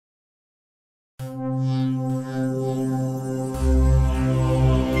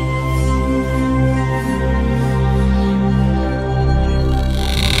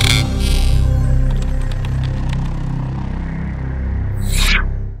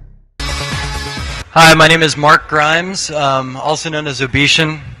Hi, my name is Mark Grimes, also known as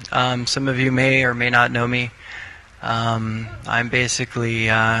Obetian. Some of you may or may not know me. I'm basically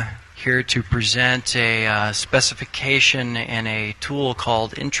here to present a specification and a tool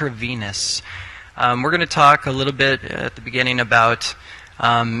called Intravenous. We're going to talk a little bit at the beginning about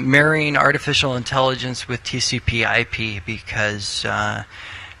marrying artificial intelligence with TCPIP because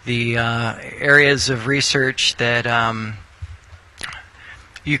the areas of research that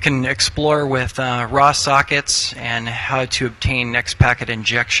you can explore with raw sockets and how to obtain next packet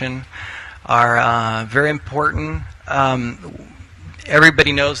injection are very important.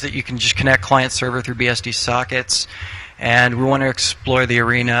 Everybody knows that you can just connect client server through BSD sockets, and we want to explore the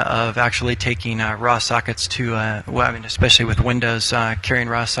arena of actually taking raw sockets to, especially with Windows carrying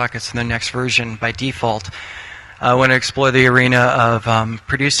raw sockets in the next version by default. I want to explore the arena of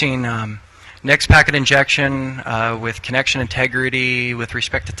producing next packet injection with connection integrity with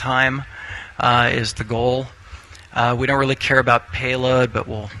respect to time is the goal. We don't really care about payload, but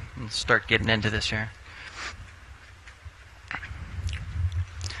we'll start getting into this here.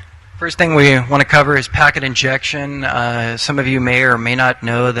 First thing we want to cover is packet injection. Some of you may or may not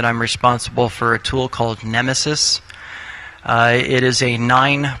know that I'm responsible for a tool called Nemesis. It is a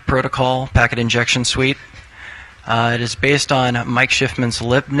 9-protocol packet injection suite. It is based on Mike Schiffman's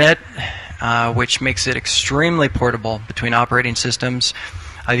libnet, which makes it extremely portable between operating systems.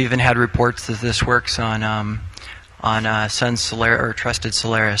 I've even had reports that this works on Sun Solaris or Trusted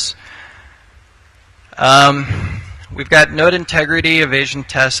Solaris. We've got node integrity, evasion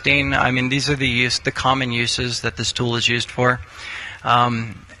testing. I mean, these are the common uses that this tool is used for.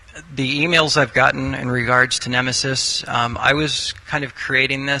 The emails I've gotten in regards to Nemesis, I was kind of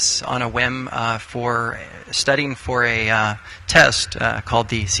creating this on a whim for studying for a test called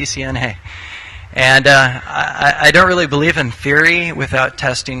the CCNA. And I don't really believe in theory without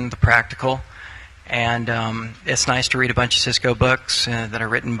testing the practical. And it's nice to read a bunch of Cisco books that are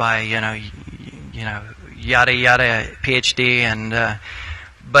written by yada yada PhD, and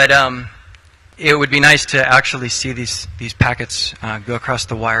but it would be nice to actually see these packets go across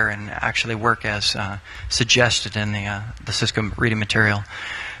the wire and actually work as suggested in the Cisco reading material.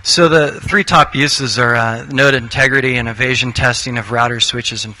 So the 3 top uses are node integrity and evasion testing of routers,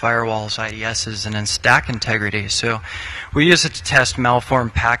 switches, and firewalls, IDSs, and then stack integrity. So we use it to test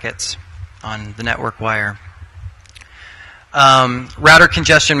malformed packets on the network wire. Router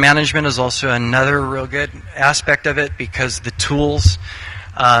congestion management is also another real good aspect of it because the tools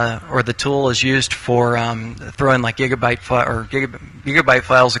or the tool is used for throwing like gigabyte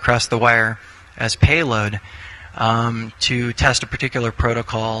files across the wire as payload to test a particular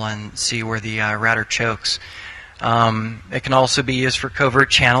protocol and see where the router chokes. It can also be used for covert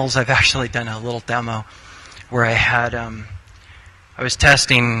channels. I've actually done a little demo where I had I was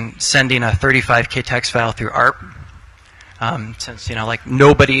testing sending a 35K text file through ARP. Since like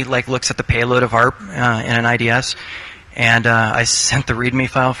nobody looks at the payload of ARP in an IDS, and I sent the README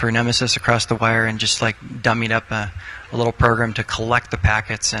file for Nemesis across the wire and just like dummied up a little program to collect the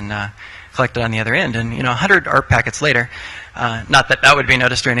packets and collect it on the other end. And 100 ARP packets later, not that that would be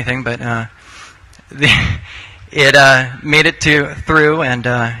noticed or anything, but it made it through and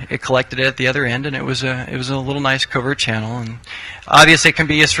it collected it at the other end, and it was a little nice covert channel. And obviously it can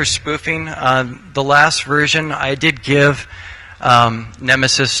be used for spoofing. The last version I did give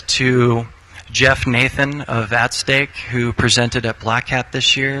Nemesis to Jeff Nathan of AtStake, who presented at Black Hat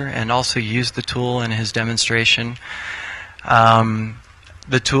this year and also used the tool in his demonstration.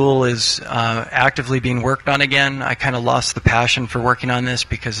 The tool is actively being worked on again. I kind of lost the passion for working on this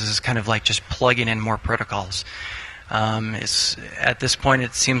because this is kind of like just plugging in more protocols. At this point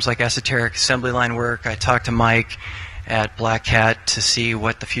it seems like esoteric assembly line work. I talked to Mike at Black Hat to see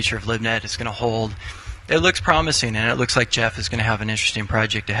what the future of LibNet is going to hold. It looks promising, and it looks like Jeff is going to have an interesting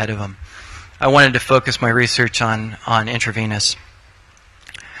project ahead of him. I wanted to focus my research on Intravenous.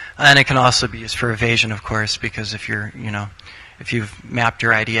 And it can also be used for evasion, of course, because if you've mapped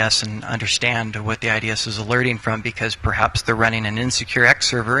your IDS and understand what the IDS is alerting from, because perhaps they're running an insecure X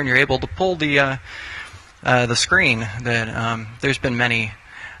server, and you're able to pull the screen. That there's been many.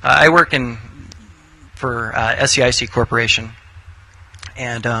 I work for SEIC Corporation,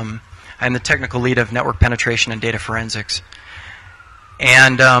 and I'm the technical lead of network penetration and data forensics.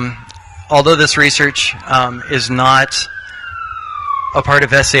 And although this research is not a part of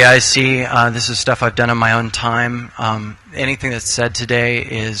SAIC, this is stuff I've done on my own time. Anything that's said today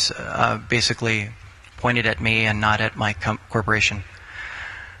is basically pointed at me and not at my corporation.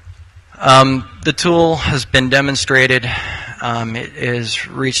 The tool has been demonstrated. It has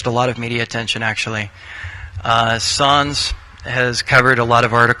reached a lot of media attention, actually. SANS has covered a lot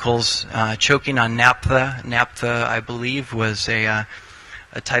of articles. Choking on naphtha. Naphtha, I believe, was a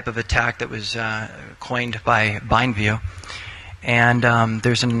type of attack that was coined by BindView. And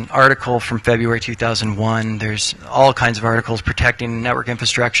there's an article from February 2001. There's all kinds of articles protecting network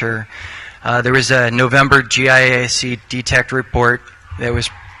infrastructure. There was a November GIAC detect report that was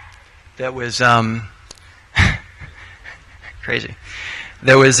crazy.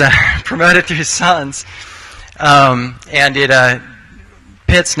 That was promoted through Suns, and it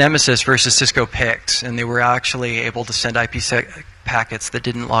pits Nemesis versus Cisco PICs, and they were actually able to send IPsec packets that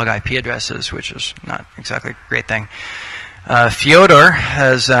didn't log IP addresses, which is not exactly a great thing. Fyodor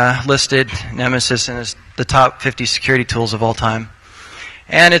has listed Nemesis as the top 50 security tools of all time.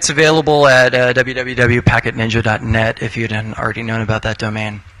 And it's available at www.packetninja.net if you hadn't already known about that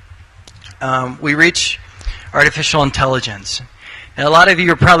domain. We reach artificial intelligence. And a lot of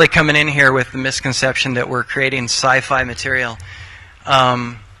you are probably coming in here with the misconception that we're creating sci-fi material,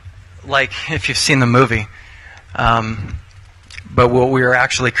 like if you've seen the movie. But what we're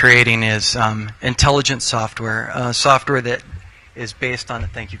actually creating is intelligent software, software that is based on,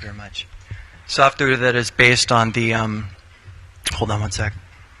 thank you very much, software that is based on the, hold on one sec.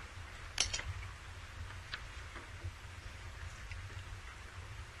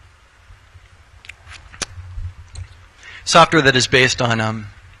 Software that is based on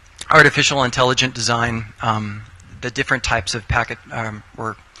artificial intelligent design, the different types of packet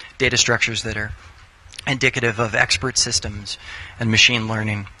or data structures that are indicative of expert systems and machine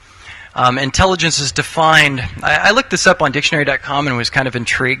learning. Intelligence is defined, I looked this up on dictionary.com and was kind of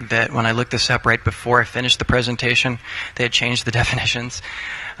intrigued that when I looked this up right before I finished the presentation, they had changed the definitions.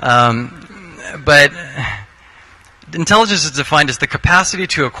 But intelligence is defined as the capacity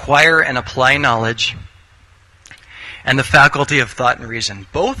to acquire and apply knowledge and the faculty of thought and reason,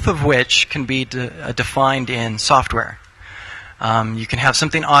 both of which can be defined in software. You can have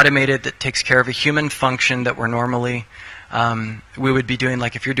something automated that takes care of a human function that we're normally, we would be doing,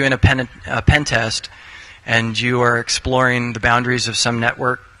 like if you're doing a pen test and you are exploring the boundaries of some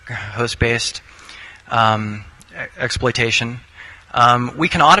network host-based exploitation, we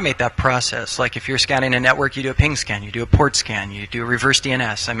can automate that process. Like if you're scanning a network, you do a ping scan, you do a port scan, you do a reverse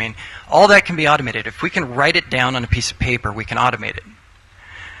DNS. I mean, all that can be automated. If we can write it down on a piece of paper, we can automate it.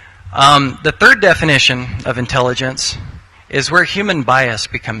 The third definition of intelligence is where human bias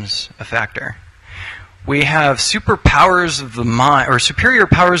becomes a factor. We have superpowers of the mind, or superior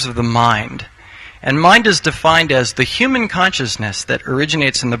powers of the mind. And mind is defined as the human consciousness that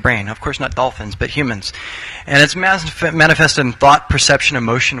originates in the brain. Of course, not dolphins, but humans. And it's manifested in thought, perception,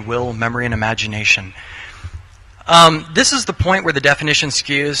 emotion, will, memory, and imagination. This is the point where the definition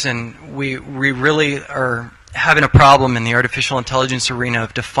skews, and we really are having a problem in the artificial intelligence arena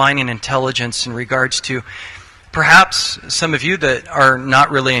of defining intelligence in regards to perhaps some of you that are not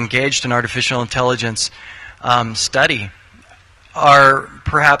really engaged in artificial intelligence study are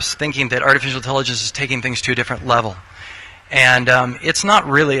perhaps thinking that artificial intelligence is taking things to a different level. And it's not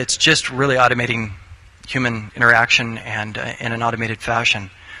really, it's just really automating human interaction and in an automated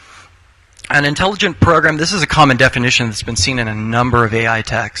fashion. An intelligent program, this is a common definition that's been seen in a number of AI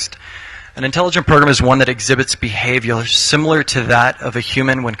texts. An intelligent program is one that exhibits behavior similar to that of a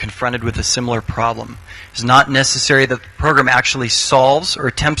human when confronted with a similar problem. It's not necessary that the program actually solves or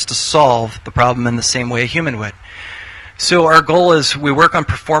attempts to solve the problem in the same way a human would. So our goal is we work on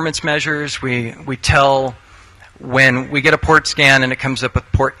performance measures. We tell when we get a port scan and it comes up with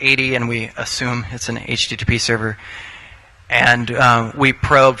port 80 and we assume it's an HTTP server, and we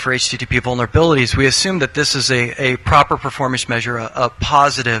probe for HTTP vulnerabilities, we assume that this is a proper performance measure, a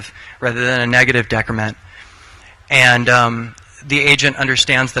positive rather than a negative decrement. And the agent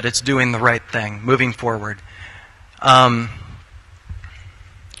understands that it's doing the right thing, moving forward.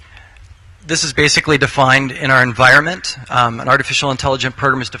 This is basically defined in our environment. An artificial intelligent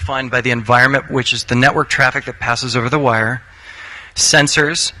program is defined by the environment, which is the network traffic that passes over the wire.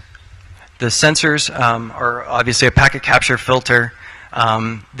 Sensors. The sensors are obviously a packet capture filter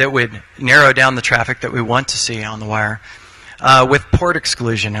that would narrow down the traffic that we want to see on the wire with port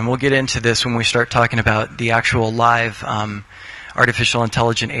exclusion. And we'll get into this when we start talking about the actual live artificial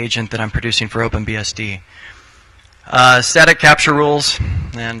intelligent agent that I'm producing for OpenBSD. Static capture rules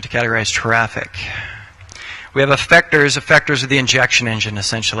and to categorize traffic. We have effectors. Effectors are the injection engine,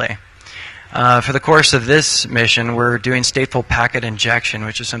 essentially. For the course of this mission, we're doing stateful packet injection,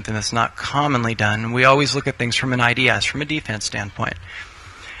 which is something that's not commonly done. We always look at things from an IDS, from a defense standpoint.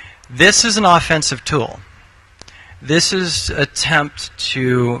 This is an offensive tool. This is an attempt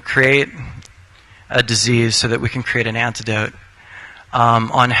to create a disease so that we can create an antidote.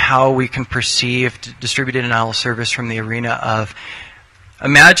 on how we can perceive distributed denial of service from the arena of,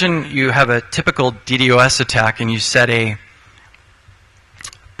 imagine you have a typical DDoS attack and you set a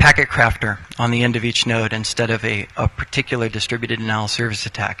packet crafter on the end of each node instead of a particular distributed denial of service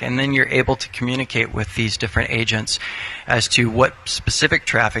attack. And then you're able to communicate with these different agents as to what specific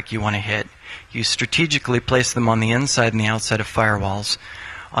traffic you want to hit. You strategically place them on the inside and the outside of firewalls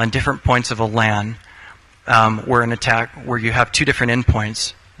on different points of a LAN where an attack, where you have two different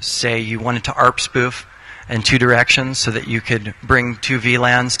endpoints. Say you wanted to ARP spoof in two directions so that you could bring two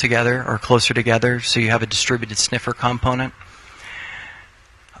VLANs together or closer together, so you have a distributed sniffer component.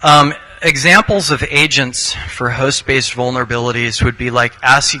 Examples of agents for host-based vulnerabilities would be like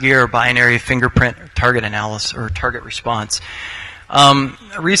ASCII or binary fingerprint target analysis or target response.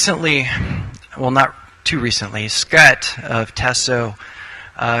 Recently, well, not too recently, SCUT of Tesso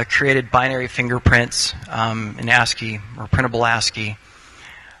created binary fingerprints in ASCII or printable ASCII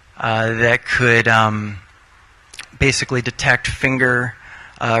that could basically detect finger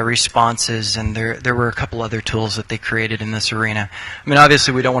responses, and there were a couple other tools that they created in this arena. I mean,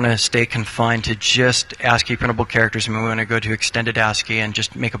 obviously we don't want to stay confined to just ASCII printable characters. I mean, we want to go to extended ASCII and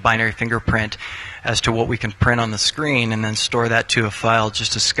just make a binary fingerprint as to what we can print on the screen and then store that to a file,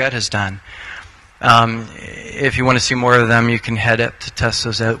 just as SCUT has done. If you want to see more of them, you can head up to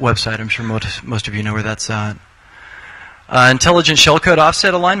Tesso's website. I'm sure most of you know where that's at. Intelligent shellcode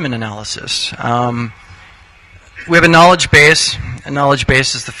offset alignment analysis. We have a knowledge base. A knowledge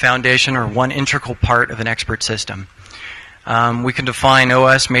base is the foundation or one integral part of an expert system. We can define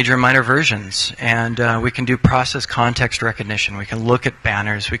OS major and minor versions, and we can do process context recognition. We can look at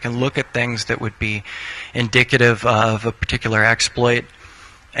banners. We can look at things that would be indicative of a particular exploit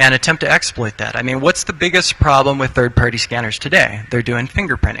and attempt to exploit that. I mean, what's the biggest problem with third-party scanners today? They're doing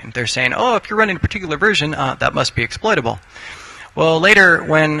fingerprinting. They're saying, oh, if you're running a particular version, that must be exploitable. Well, later,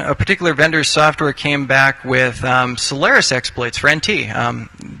 when a particular vendor's software came back with Solaris exploits for NT,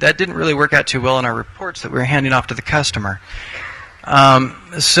 that didn't really work out too well in our reports that we were handing off to the customer.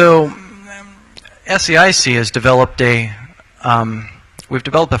 So SEIC has developed we've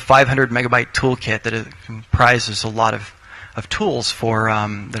developed a 500 megabyte toolkit that comprises a lot of tools for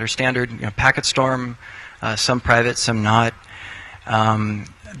that are standard, packet storm, some private, some not.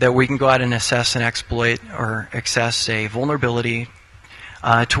 That we can go out and assess and exploit or access a vulnerability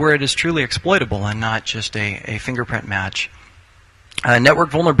to where it is truly exploitable and not just a fingerprint match. Network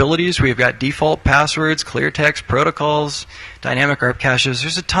vulnerabilities, we've got default passwords, clear text protocols, dynamic ARP caches.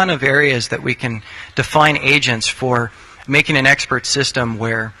 There's a ton of areas that we can define agents for making an expert system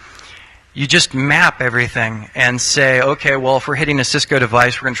where you just map everything and say, okay, well, if we're hitting a Cisco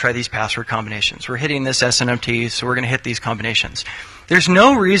device, we're going to try these password combinations. We're hitting this SNMP, so we're going to hit these combinations. There's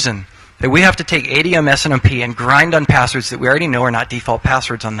no reason that we have to take ADM SNMP and grind on passwords that we already know are not default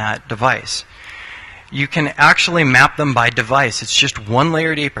passwords on that device. You can actually map them by device. It's just one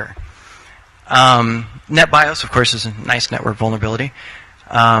layer deeper. NetBIOS, of course, is a nice network vulnerability.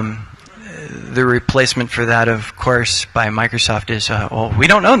 The replacement for that, of course, by Microsoft is, well, we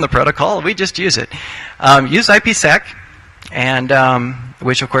don't own the protocol, we just use it. Use IPsec, and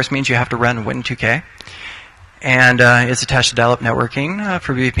which, of course, means you have to run Win2K. And it's attached to dial-up networking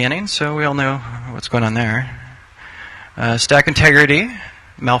for VPNing, so we all know what's going on there. Stack integrity,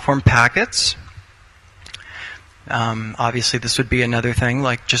 malformed packets. Obviously, this would be another thing,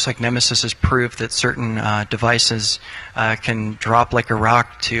 just like Nemesis has proved that certain devices can drop like a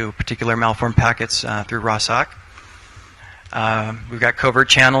rock to particular malformed packets through RAWSOC. We've got covert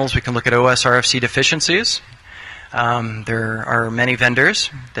channels. We can look at OS RFC deficiencies. There are many vendors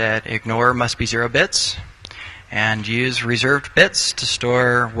that ignore must be 0 bits and use reserved bits to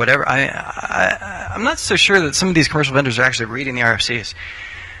store whatever. I'm not so sure that some of these commercial vendors are actually reading the RFCs.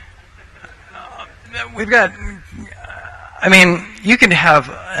 We've got, I mean, you can have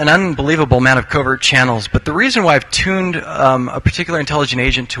an unbelievable amount of covert channels, but the reason why I've tuned a particular intelligent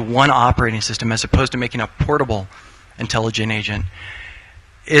agent to one operating system as opposed to making a portable intelligent agent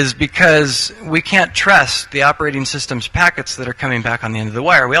is because we can't trust the operating system's packets that are coming back on the end of the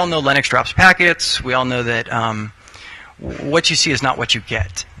wire. We all know Linux drops packets. We all know that what you see is not what you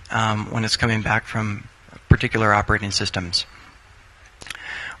get when it's coming back from particular operating systems.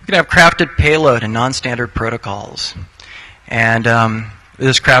 We can have crafted payload and non-standard protocols. And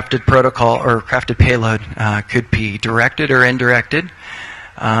this crafted protocol or crafted payload could be directed or indirected.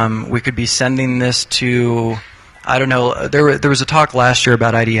 We could be sending this to, I don't know, there was a talk last year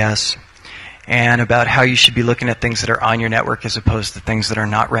about IDS and about how you should be looking at things that are on your network as opposed to things that are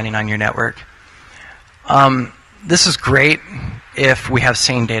not running on your network. This is great if we have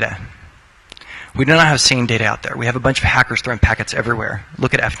sane data. We do not have sane data out there. We have a bunch of hackers throwing packets everywhere.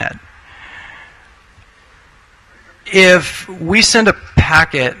 Look at FNet. If we send a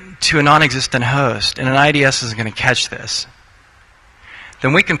packet to a non-existent host and an IDS isn't going to catch this,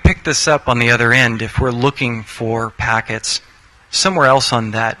 then we can pick this up on the other end if we're looking for packets somewhere else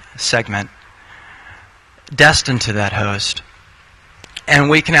on that segment destined to that host. And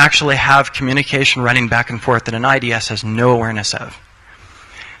we can actually have communication running back and forth that an IDS has no awareness of.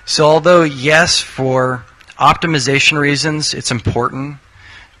 So although, yes, for optimization reasons, it's important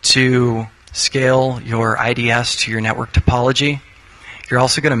to scale your IDS to your network topology, you're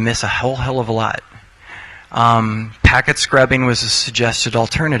also going to miss a whole hell of a lot. Packet scrubbing was a suggested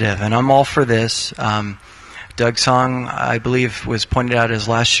alternative, and I'm all for this. Doug Song, I believe, was pointed out as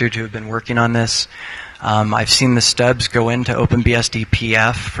last year to have been working on this. I've seen the stubs go into OpenBSD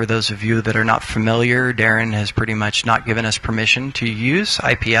PF. For those of you that are not familiar, Darren has pretty much not given us permission to use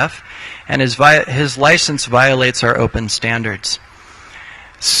IPF, and his license violates our open standards.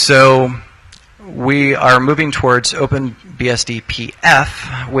 So we are moving towards OpenBSD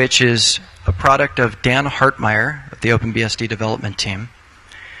PF, which is a product of Dan Hartmeyer of the OpenBSD development team.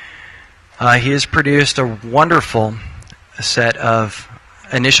 He has produced a wonderful set of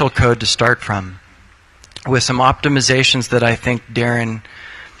initial code to start from, with some optimizations that I think Darren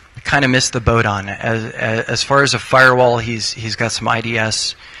kind of missed the boat on. As far as a firewall, he's got some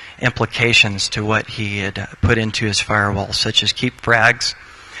IDS implications to what he had put into his firewall, such as keep frags.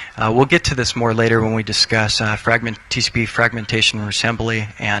 We'll get to this more later when we discuss TCP fragmentation assembly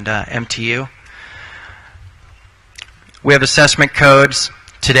and MTU. We have assessment codes.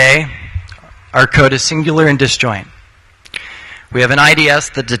 Today, our code is singular and disjoint. We have an IDS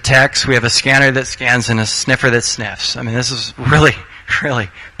that detects, we have a scanner that scans, and a sniffer that sniffs. I mean, this is really, really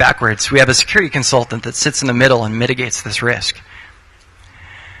backwards. We have a security consultant that sits in the middle and mitigates this risk.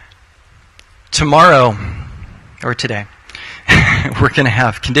 Tomorrow, or today, we're going to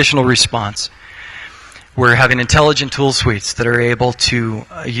have conditional response. We're having intelligent tool suites that are able to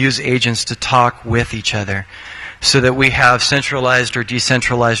use agents to talk with each other so that we have centralized or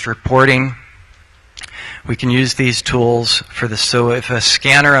decentralized reporting. We can use these tools for this. So if a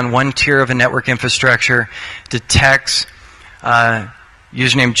scanner on one tier of a network infrastructure detects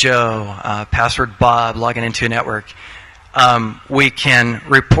username Joe, password Bob logging into a network, we can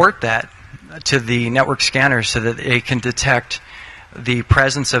report that to the network scanner so that they can detect the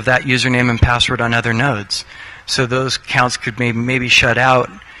presence of that username and password on other nodes. So those counts could maybe shut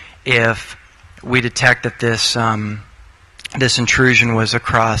out if we detect that this this intrusion was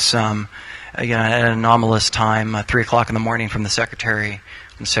across at an anomalous time, 3 o'clock in the morning from the secretary, when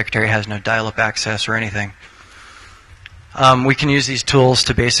the secretary has no dial-up access or anything. We can use these tools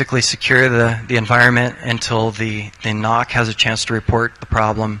to basically secure the environment until the NOC has a chance to report the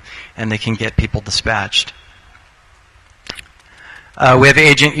problem and they can get people dispatched. We have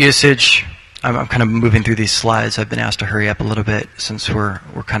agent usage. I'm kind of moving through these slides. I've been asked to hurry up a little bit since we're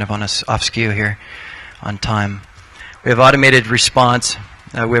kind of on off skew here on time. We have automated response.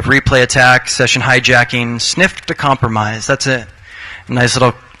 We have replay attack, session hijacking, sniff to compromise. That's a nice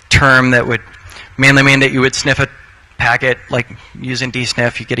little term that would mainly mean that you would sniff a packet, like using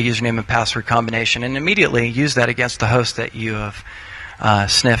dsniff, you get a username and password combination, and immediately use that against the host that you have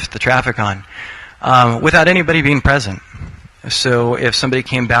sniffed the traffic on, without anybody being present. So if somebody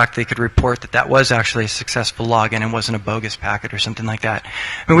came back, they could report that that was actually a successful login and wasn't a bogus packet or something like that.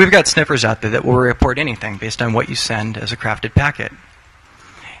 I mean, we've got sniffers out there that will report anything based on what you send as a crafted packet.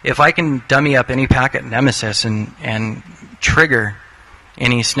 If I can dummy up any packet in Nemesis and trigger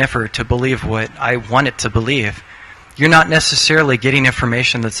any sniffer to believe what I want it to believe, you're not necessarily getting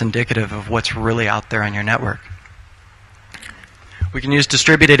information that's indicative of what's really out there on your network. We can use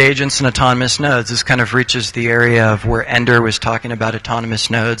distributed agents and autonomous nodes. This kind of reaches the area of where Ender was talking about autonomous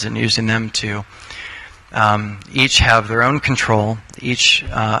nodes and using them to each have their own control, each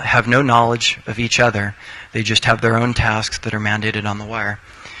have no knowledge of each other. They just have their own tasks that are mandated on the wire.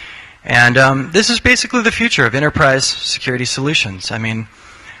 And this is basically the future of enterprise security solutions. I mean,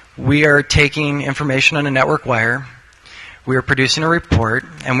 we are taking information on a network wire, we are producing a report,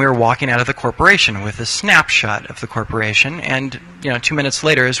 and we are walking out of the corporation with a snapshot of the corporation. And 2 minutes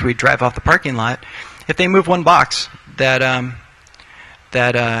later, as we drive off the parking lot, if they move one box, that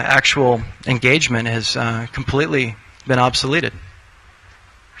actual engagement has completely been obsoleted.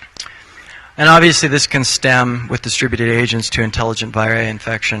 And obviously, this can stem with distributed agents to intelligent vira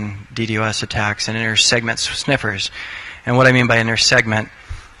infection, DDoS attacks, and inter-segment sniffers. And what I mean by inter-segment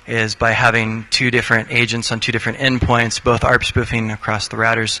is by having two different agents on two different endpoints, both ARP spoofing across the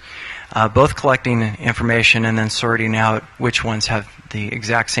routers, both collecting information and then sorting out which ones have the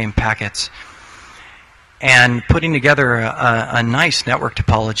exact same packets. and putting together a nice network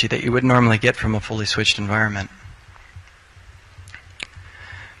topology that you would normally get from a fully switched environment.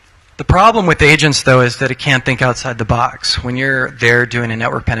 The problem with agents, though, is that it can't think outside the box. When you're there doing a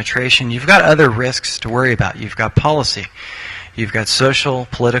network penetration, you've got other risks to worry about. You've got policy. You've got social,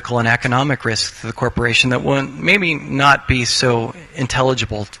 political, and economic risks to the corporation that will maybe not be so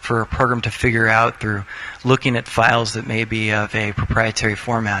intelligible for a program to figure out through looking at files that may be of a proprietary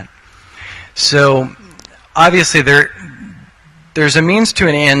format. So obviously there's a means to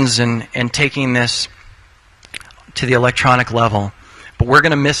an ends in taking this to the electronic level. But we're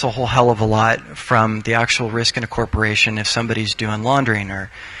going to miss a whole hell of a lot from the actual risk in a corporation if somebody's doing laundering or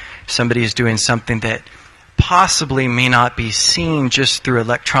somebody's doing something that possibly may not be seen just through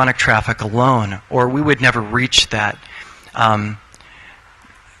electronic traffic alone, or we would never reach that.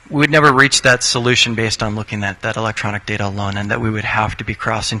 We would never reach that solution based on looking at that electronic data alone, and that we would have to be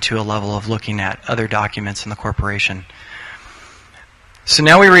crossing to a level of looking at other documents in the corporation. So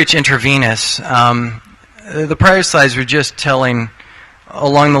now we reach intravenous. The prior slides were just telling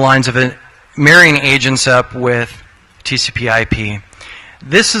along the lines of marrying agents up with TCPIP.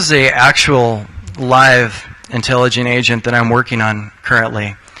 This is an actual live intelligent agent that I'm working on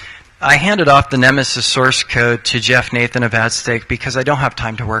currently. I handed off the Nemesis source code to Jeff Nathan of AdStake because I don't have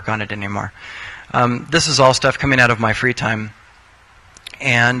time to work on it anymore. This is all stuff coming out of my free time.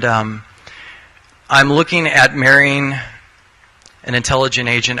 And I'm looking at marrying an intelligent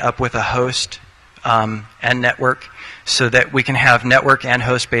agent up with a host and network, so that we can have network and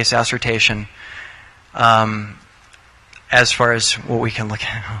host-based assertion as far as what we can look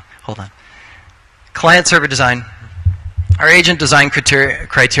at. Hold on. Client-server design. Our agent design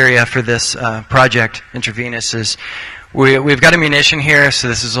criteria for this project, Intravenous, is we've got a munition here, so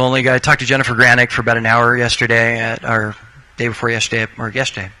this is only I talked to Jennifer Granick for about an hour yesterday, or day before yesterday,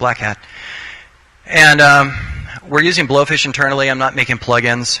 Black Hat. And we're using Blowfish internally. I'm not making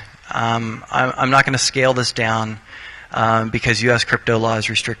plugins. I'm not going to scale this down because U.S. crypto law is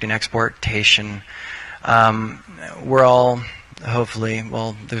restricting exportation. We're all, hopefully,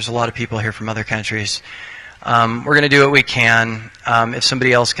 well, there's a lot of people here from other countries. We're going to do what we can. If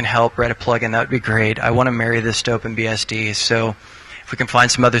somebody else can help write a plugin, that would be great. I want to marry this to OpenBSD, so if we can find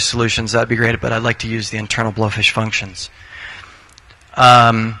some other solutions, that would be great, but I'd like to use the internal Blowfish functions.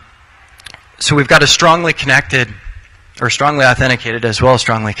 So we've got a strongly connected, or strongly authenticated as well as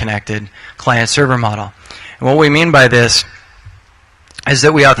strongly connected client-server model. And what we mean by this is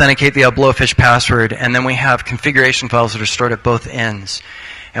that we authenticate the Blowfish password, and then we have configuration files that are stored at both ends.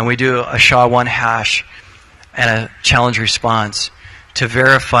 And we do a SHA-1 hash and a challenge response to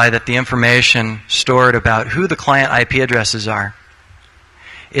verify that the information stored about who the client IP addresses are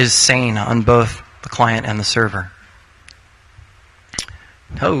is sane on both the client and the server.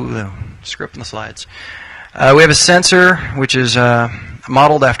 Oh, script in the slides. We have a sensor which is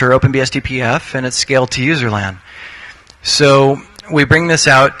modeled after OpenBSD-PF, and it's scaled to userland. So we bring this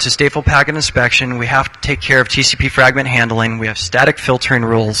out to stateful packet inspection. We have to take care of TCP fragment handling. We have static filtering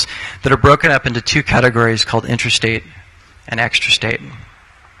rules that are broken up into two categories called intrastate and extrastate.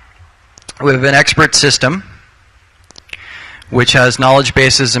 We have an expert system which has knowledge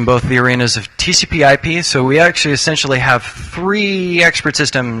bases in both the arenas of TCP/IP. So we actually essentially have three expert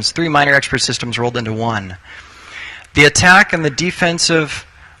systems, three minor expert systems rolled into one. The attack and the defensive,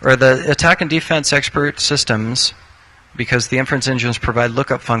 or the attack and defense expert systems, because the inference engines provide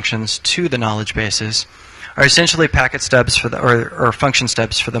lookup functions to the knowledge bases, are essentially packet stubs for the, or function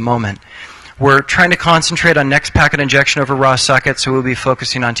stubs for the moment. We're trying to concentrate on next packet injection over raw sockets, so we'll be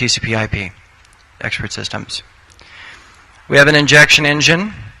focusing on TCP/IP expert systems. We have an injection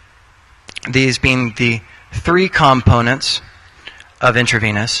engine, these being the three components of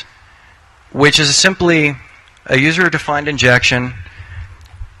Intravenous, which is simply a user-defined injection,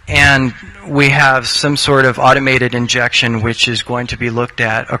 and we have some sort of automated injection which is going to be looked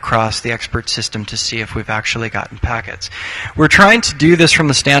at across the expert system to see if we've actually gotten packets. We're trying to do this from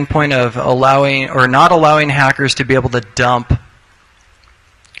the standpoint of allowing or not allowing hackers to be able to dump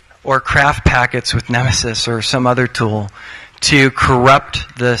or craft packets with Nemesis or some other tool to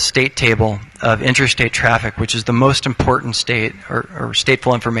corrupt the state table of interstate traffic, which is the most important state or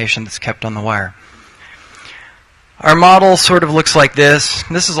stateful information that's kept on the wire. Our model sort of looks like this.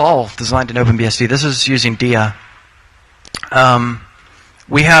 This is all designed in OpenBSD. This is using DIA.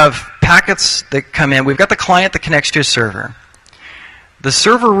 We have packets that come in. We've got the client that connects to a server. The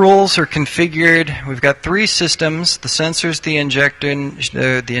server rules are configured. We've got three systems: the sensors, the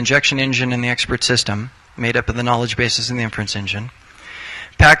injection engine, and the expert system, made up of the knowledge bases and the inference engine.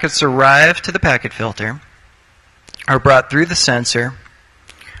 Packets arrive to the packet filter, are brought through the sensor,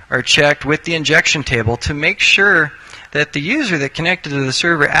 are checked with the injection table to make sure that the user that connected to the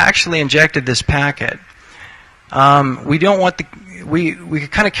server actually injected this packet. We don't want we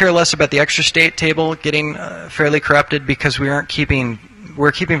could kind of care less about the extra state table getting fairly corrupted, because we're keeping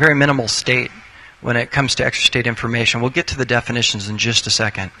very minimal state when it comes to extra state information. We'll get to the definitions in just a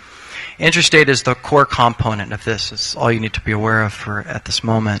second. Intrastate is the core component of this. It's all you need to be aware of at this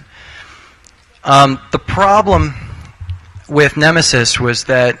moment. The problem with Nemesis was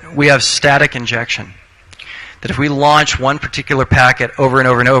that we have static injection. That if we launch one particular packet over and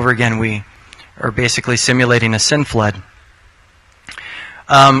over and over again, we are basically simulating a SYN flood.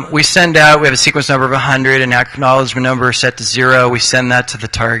 We send out, we have a sequence number of 100, an acknowledgement number set to 0. We send that to the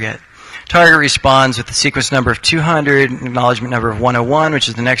target. Target responds with the sequence number of 200, an acknowledgement number of 101, which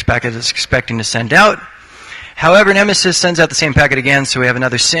is the next packet it's expecting to send out. However, Nemesis sends out the same packet again, so we have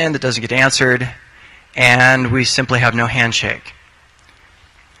another SYN that doesn't get answered, and we simply have no handshake.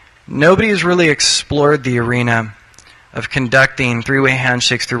 Nobody has really explored the arena of conducting three-way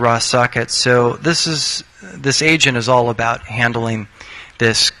handshakes through raw sockets, so this agent is all about handling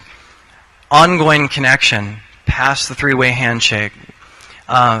this ongoing connection past the three-way handshake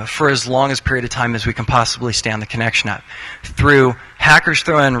for as long as period of time as we can possibly stand the connection up. Through hackers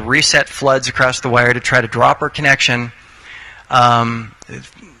throwing reset floods across the wire to try to drop our connection,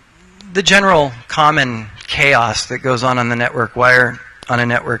 the general common chaos that goes on the network wire, on a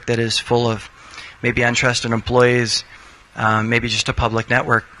network that is full of maybe untrusted employees, maybe just a public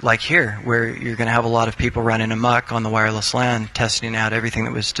network like here, where you're going to have a lot of people running amok on the wireless LAN, testing out everything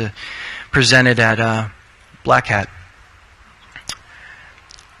that was presented at Black Hat.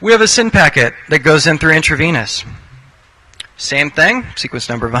 We have a SYN packet that goes in through Intravenous. Same thing, sequence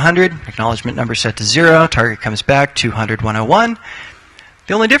number of 100, acknowledgement number set to 0, target comes back, 200, 101.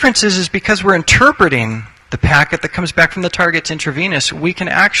 The only difference is because we're interpreting the packet that comes back from the target to Intravenous, we can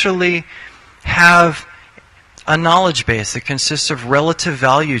actually have a knowledge base that consists of relative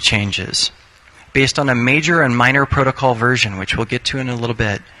value changes based on a major and minor protocol version, which we'll get to in a little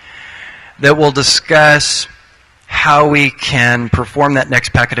bit, that will discuss how we can perform that next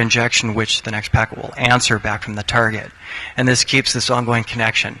packet injection, which the next packet will answer back from the target. And this keeps this ongoing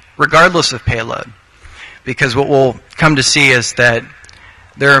connection, regardless of payload. Because what we'll come to see is that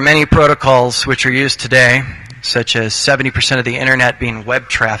there are many protocols which are used today, such as 70% of the internet being web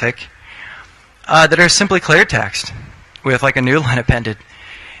traffic, that are simply clear text with like a new line appended.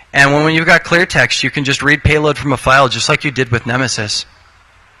 And when you've got clear text, you can just read payload from a file just like you did with Nemesis.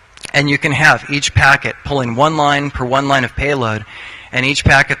 And you can have each packet pulling one line per one line of payload, and each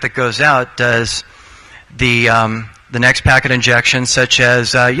packet that goes out does the next packet injection, such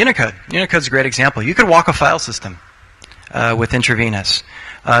as Unicode. Unicode's a great example. You could walk a file system with Intravenous,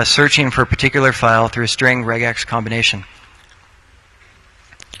 searching for a particular file through a string regex combination.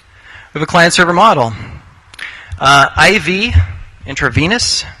 We have a client-server model. IV,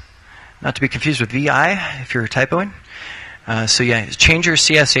 Intravenous, not to be confused with VI if you're typoing. So yeah, change your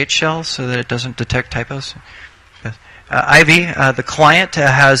CSH shell so that it doesn't detect typos. IV, the client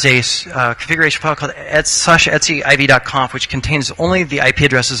has a configuration file called /etc/iv.conf, which contains only the IP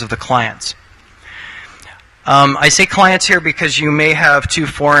addresses of the clients. I say clients here because you may have two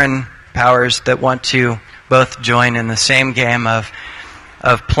foreign powers that want to both join in the same game of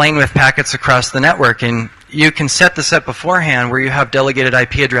playing with packets across the network, and you can set this up beforehand where you have delegated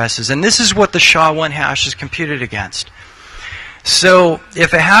IP addresses, and this is what the SHA-1 hash is computed against. So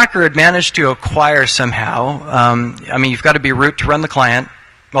if a hacker had managed to acquire somehow, I mean, you've got to be a root to run the client.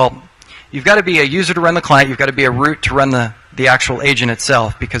 Well, you've got to be a user to run the client. You've got to be a root to run the actual agent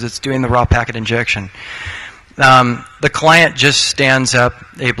itself, because it's doing the raw packet injection. The client just stands up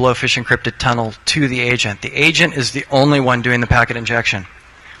a blowfish encrypted tunnel to the agent. The agent is the only one doing the packet injection.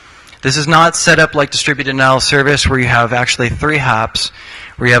 This is not set up like distributed denial of service, where you have actually 3 hops,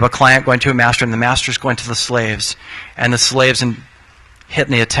 where you have a client going to a master and the master is going to the slaves, and the slaves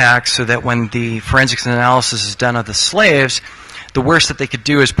hitting the attack, so that when the forensics and analysis is done of the slaves, the worst that they could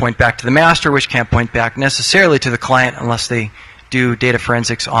do is point back to the master, which can't point back necessarily to the client unless they do data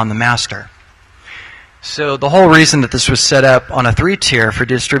forensics on the master. So the whole reason that this was set up on a 3-tier for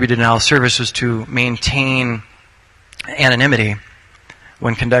distributed denial of service was to maintain anonymity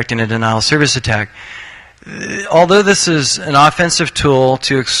when conducting a denial of service attack. Although this is an offensive tool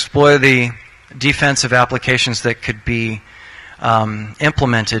to exploit the defensive applications that could be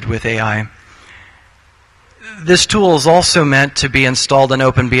implemented with AI, this tool is also meant to be installed in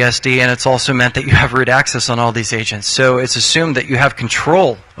OpenBSD, and it's also meant that you have root access on all these agents. So it's assumed that you have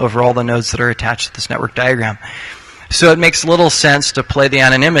control over all the nodes that are attached to this network diagram. So it makes little sense to play the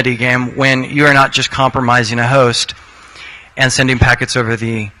anonymity game when you are not just compromising a host and sending packets over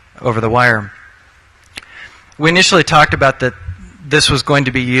the over the wire. We initially talked about that this was going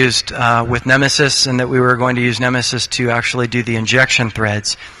to be used with Nemesis, and that we were going to use Nemesis to actually do the injection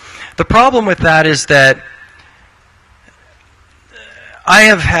threads. The problem with that is that I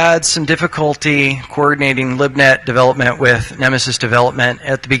have had some difficulty coordinating libnet development with Nemesis development.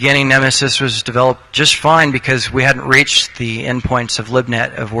 At the beginning, Nemesis was developed just fine because we hadn't reached the endpoints of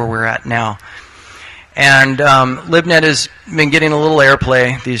libnet of where we're at now. And libnet has been getting a little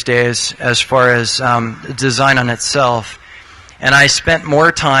airplay these days as far as design on itself. And I spent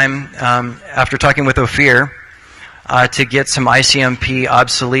more time, after talking with Ophir, to get some ICMP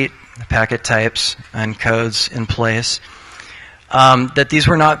obsolete packet types and codes in place, that these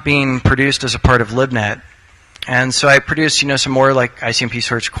were not being produced as a part of libnet. And so I produced, some more like ICMP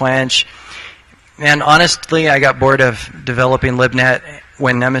search quench. And honestly, I got bored of developing libnet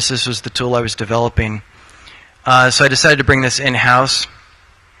when Nemesis was the tool I was developing. So I decided to bring this in-house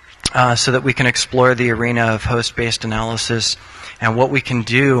so that we can explore the arena of host-based analysis and what we can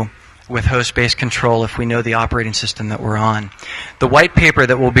do with host-based control if we know the operating system that we're on. The white paper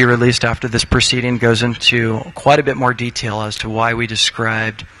that will be released after this proceeding goes into quite a bit more detail as to why we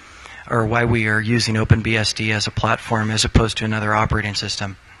described or why we are using OpenBSD as a platform as opposed to another operating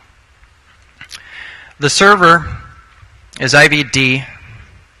system. The server is IVD,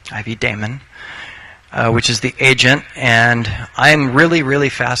 daemon, which is the agent, and I'm really, really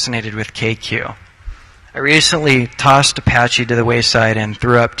fascinated with KQ. I recently tossed Apache to the wayside and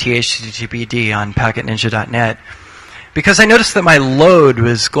threw up THCTPD on packetninja.net because I noticed that my load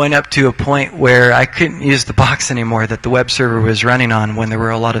was going up to a point where I couldn't use the box anymore that the web server was running on when there were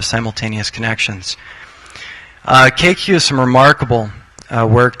a lot of simultaneous connections. KQ is some remarkable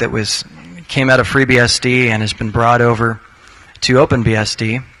work that came out of FreeBSD and has been brought over to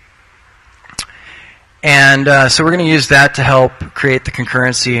OpenBSD. And so we're going to use that to help create the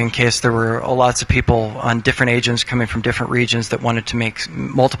concurrency in case there were lots of people on different agents coming from different regions that wanted to make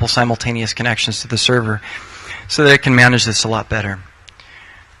multiple simultaneous connections to the server so that it can manage this a lot better.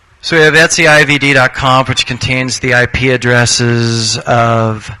 So we have etsyivd.conf, which contains the IP addresses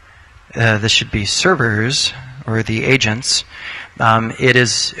of, this should be servers, or the agents. It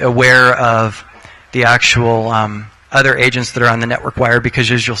is aware of the actual other agents that are on the network wire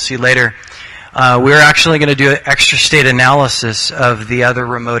because, as you'll see later, we're actually going to do an extra state analysis of the other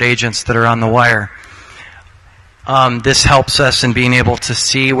remote agents that are on the wire. This helps us in being able to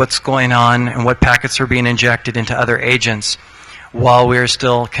see what's going on and what packets are being injected into other agents while we're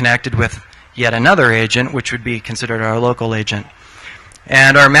still connected with yet another agent, which would be considered our local agent.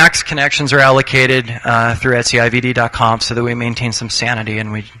 And our max connections are allocated through etsyivd.conf so that we maintain some sanity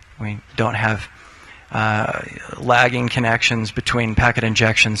and we don't have lagging connections between packet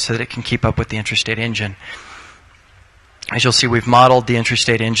injections so that it can keep up with the intrastate engine. As you'll see, we've modeled the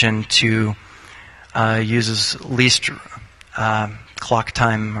intrastate engine to use as least clock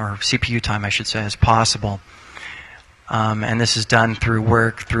time, or CPU time, I should say, as possible. And this is done through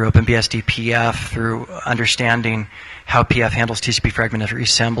work through OpenBSD PF, through understanding how PF handles TCP fragmentary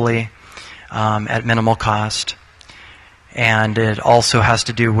assembly at minimal cost. And it also has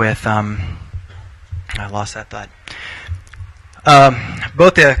to do with I lost that thought.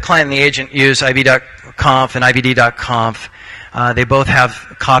 Both the client and the agent use iv.conf and ivd.conf. They both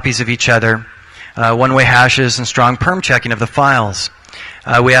have copies of each other, one-way hashes, and strong perm checking of the files.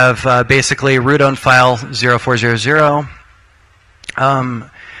 We have basically root owned file 0400.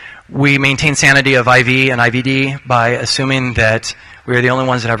 We maintain sanity of IV and IVD by assuming that we are the only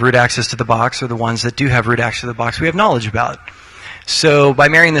ones that have root access to the box, or the ones that do have root access to the box we have knowledge about. So by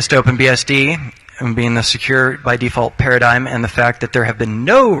marrying this to OpenBSD, and being the secure by default paradigm, and the fact that there have been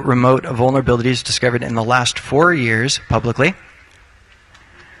no remote vulnerabilities discovered in the last 4 years publicly.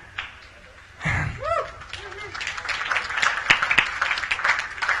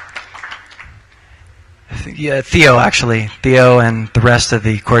 Yeah, Theo and the rest of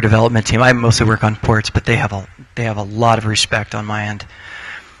the core development team. I mostly work on ports, but they have a lot of respect on my end.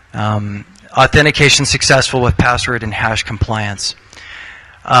 Authentication successful with password and hash compliance.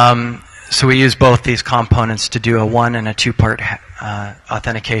 So we use both these components to do a 1- and a 2-part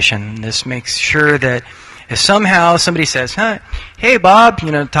authentication. This makes sure that if somehow somebody says, "Hey Bob,"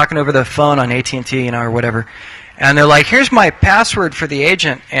 talking over the phone on AT&T, or whatever, and they're like, "Here's my password for the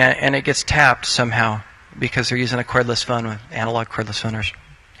agent," and it gets tapped somehow because they're using a cordless phone, with analog cordless phone or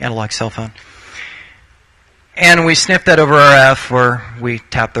analog cell phone, and we sniff that over RF, or we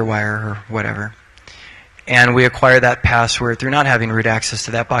tap their wire or whatever, and we acquire that password through not having root access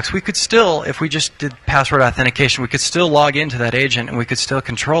to that box. We could still, if we just did password authentication, we could still log into that agent and we could still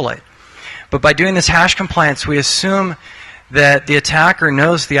control it. But by doing this hash compliance, we assume that the attacker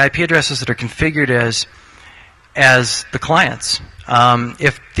knows the IP addresses that are configured as the clients.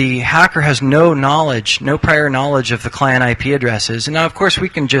 If the hacker has no knowledge, no prior knowledge of the client IP addresses, and now of course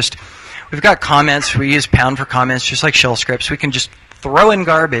we've got comments, we use pound for comments just like shell scripts, we can just throw in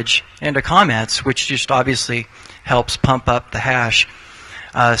garbage into comments, which just obviously helps pump up the hash,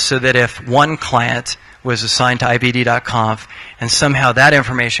 so that if one client was assigned to ibd.conf and somehow that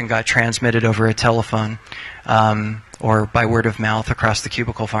information got transmitted over a telephone or by word of mouth across the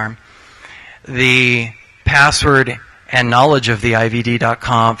cubicle farm, the password and knowledge of the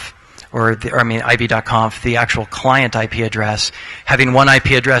ivd.conf ib.conf, the actual client IP address, having one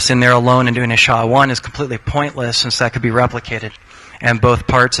IP address in there alone and doing a SHA-1 is completely pointless, since that could be replicated and both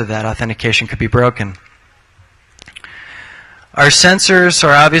parts of that authentication could be broken. Our sensors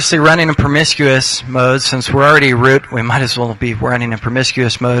are obviously running in promiscuous mode. Since we're already root, we might as well be running in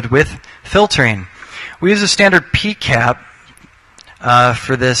promiscuous mode with filtering. We use a standard PCAP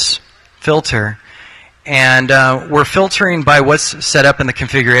for this filter, and we're filtering by what's set up in the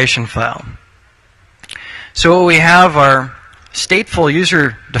configuration file. So what we have are stateful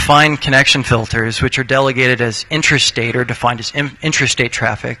user-defined connection filters, which are delegated as intrastate or defined as intrastate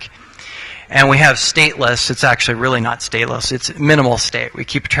traffic. And we have stateless. It's actually really not stateless. It's minimal state. We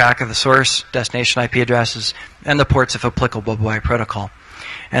keep track of the source, destination IP addresses, and the ports if applicable by protocol.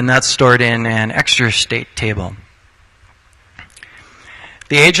 And that's stored in an extra state table.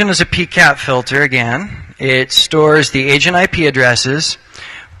 The agent is a PCAP filter again. It stores the agent IP addresses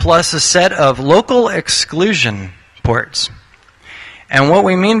plus a set of local exclusion ports. And what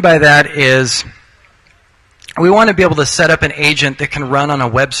we mean by that is we want to be able to set up an agent that can run on a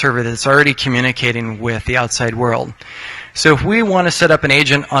web server that's already communicating with the outside world. So if we want to set up an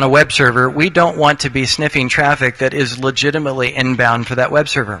agent on a web server, we don't want to be sniffing traffic that is legitimately inbound for that web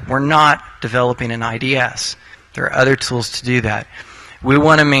server. We're not developing an IDS. There are other tools to do that. We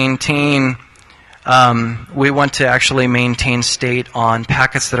want to maintain, actually maintain state on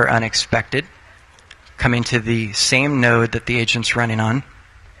packets that are unexpected, coming to the same node that the agent's running on.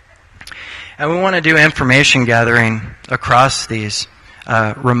 And we want to do information gathering across these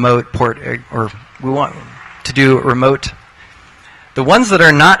remote port, or we want to do remote. The ones that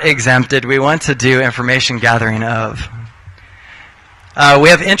are not exempted, we want to do information gathering of. We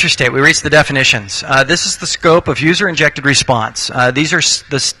have intrastate. We reach the definitions. This is the scope of user-injected response. These are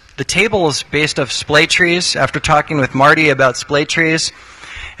the table is based off splay trees. After talking with Marty about splay trees,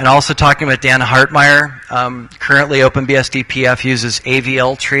 and also talking with Dan Hartmeyer, currently OpenBSD-PF uses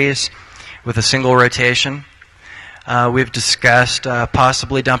AVL trees with a single rotation. We've discussed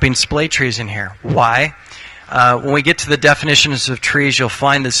possibly dumping splay trees in here. Why? When we get to the definitions of trees, you'll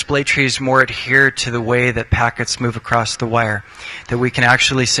find that splay trees more adhere to the way that packets move across the wire, that we can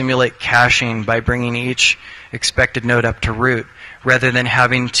actually simulate caching by bringing each expected node up to root, rather than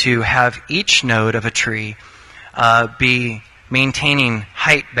having to have each node of a tree be maintaining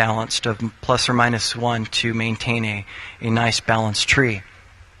height balanced of plus or minus 1 to maintain a nice balanced tree.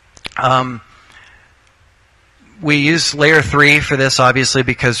 We use layer 3 for this, obviously,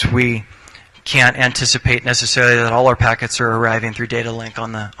 because we can't anticipate necessarily that all our packets are arriving through data link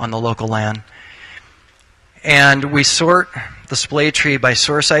on the local LAN. And we sort the splay tree by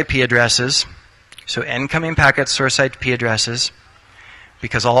source IP addresses, so incoming packet source IP addresses,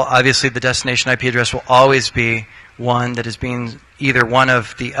 because obviously the destination IP address will always be one that is being either one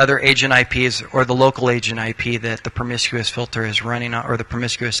of the other agent IPs or the local agent IP that the promiscuous filter is running on, or the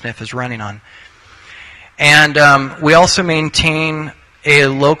promiscuous sniff is running on. And we also maintain a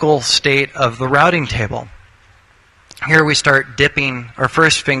local state of the routing table. Here we start dipping our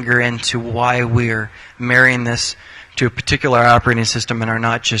first finger into why we're marrying this to a particular operating system and are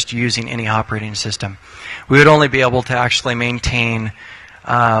not just using any operating system. We would only be able to actually maintain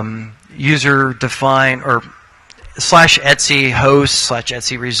user-defined or /etc host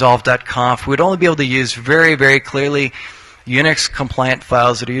 /etc resolve.conf. We'd only be able to use very, very clearly Unix-compliant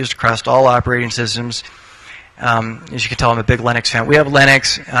files that are used across all operating systems. As you can tell, I'm a big Linux fan. We have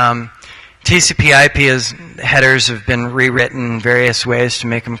Linux. TCPIP headers have been rewritten in various ways to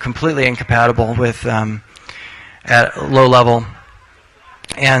make them completely incompatible with at low level.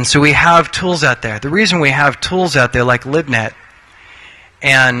 And so we have tools out there. The reason we have tools out there like libnet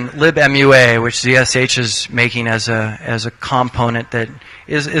and libmua, which ZSH is making as a component that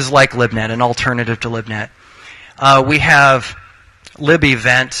is like libnet, an alternative to libnet. We have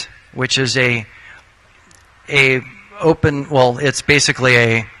libevent, which is it's basically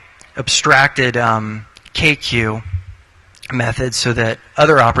a abstracted KQ method, so that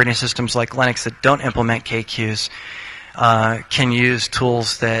other operating systems like Linux that don't implement KQs can use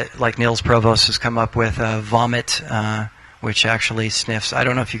tools that, like Niels Provost has come up with, Vomit which actually sniffs. I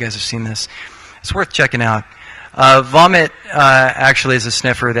don't know if you guys have seen this. It's worth checking out. Vomit actually is a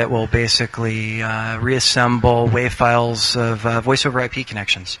sniffer that will basically reassemble WAV files of voice over IP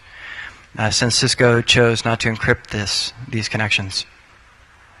connections, since Cisco chose not to encrypt these connections.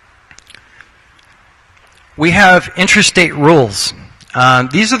 We have intrastate rules.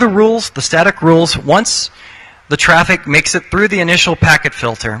 These are the rules, the static rules. Once the traffic makes it through the initial packet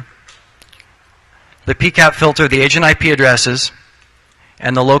filter, the PCAP filter, the agent IP addresses,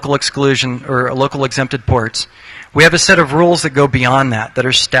 and the local exclusion or local exempted ports, we have a set of rules that go beyond that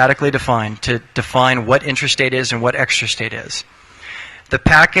are statically defined to define what intrastate is and what extrastate is. The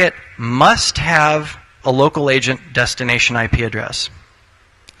packet must have a local agent destination IP address.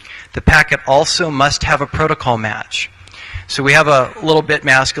 The packet also must have a protocol match. So we have a little bit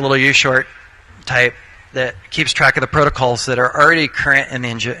mask, a little U-short type that keeps track of the protocols that are already current in the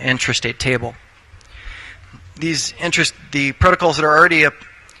intrastate table. The protocols that are already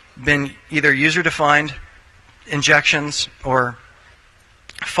been either user-defined injections or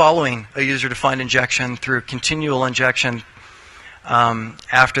following a user-defined injection through continual injection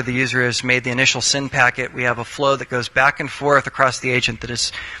after the user has made the initial SYN packet, we have a flow that goes back and forth across the agent that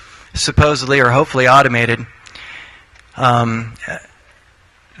is supposedly or hopefully automated,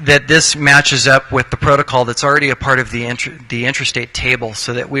 that this matches up with the protocol that's already a part of the intrastate table,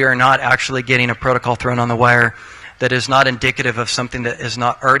 so that we are not actually getting a protocol thrown on the wire that is not indicative of something that has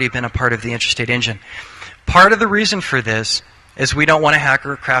not already been a part of the intrastate engine. Part of the reason for this is we don't want a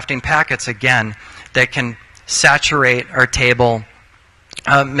hacker crafting packets, again, that can saturate our table,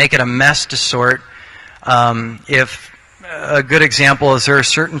 make it a mess to sort. If a good example is there are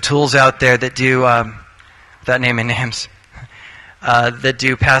certain tools out there that do, without naming names, that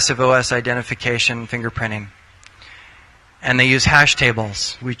do passive OS identification fingerprinting. And they use hash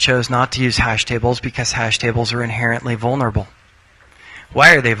tables. We chose not to use hash tables because hash tables are inherently vulnerable.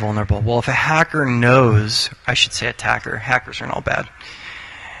 Why are they vulnerable? Well, if a hacker knows, I should say attacker, hackers aren't all bad.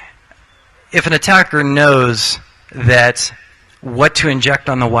 If an attacker knows that what to inject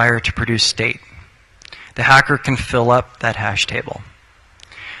on the wire to produce state, the hacker can fill up that hash table.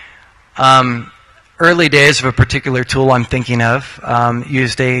 Early days of a particular tool I'm thinking of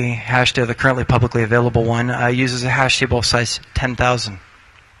used a hash table, the currently publicly available one, uses a hash table of size 10,000.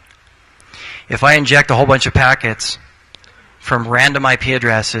 If I inject a whole bunch of packets from random IP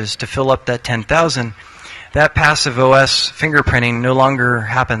addresses to fill up that 10,000, that passive OS fingerprinting no longer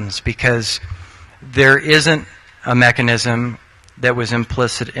happens because there isn't a mechanism that was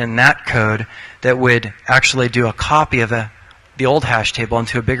implicit in that code that would actually do a copy of the old hash table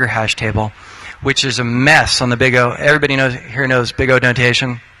into a bigger hash table, which is a mess on the big O. Everybody here knows big O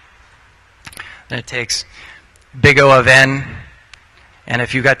notation. Then it takes big O of n, and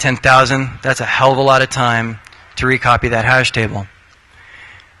if you've got 10,000, that's a hell of a lot of time to recopy that hash table.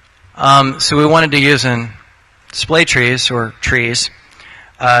 So we wanted to use display trees or trees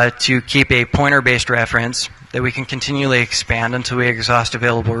to keep a pointer-based reference that we can continually expand until we exhaust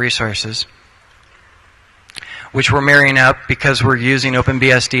available resources, which we're marrying up because we're using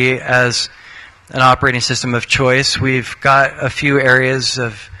OpenBSD as an operating system of choice. We've got a few areas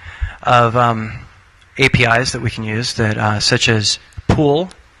of APIs that we can use, that such as pool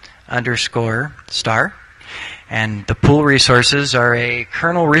 _star, and the pool resources are a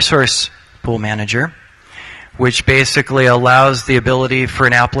kernel resource pool manager, which basically allows the ability for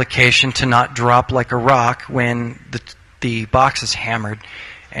an application to not drop like a rock when the box is hammered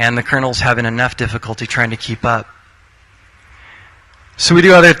and the kernel's having enough difficulty trying to keep up. So we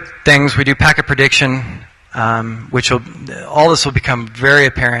do other things. We do packet prediction, which all this will become very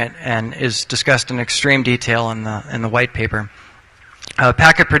apparent and is discussed in extreme detail in the white paper.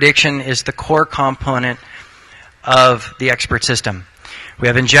 Packet prediction is the core component of the expert system. We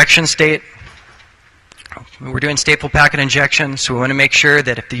have injection state. We're doing stateful packet injection, so we want to make sure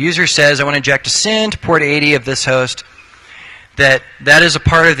that if the user says, I want to inject a SYN to port 80 of this host, that is a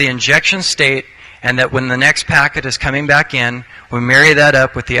part of the injection state, and that when the next packet is coming back in, we marry that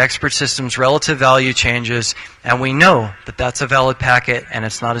up with the expert system's relative value changes, and we know that that's a valid packet and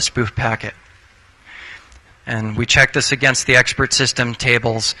it's not a spoof packet. And we check this against the expert system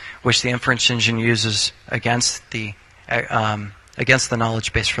tables, which the inference engine uses against the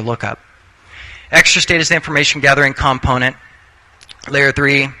knowledge base for lookup. Extra state is the information gathering component. Layer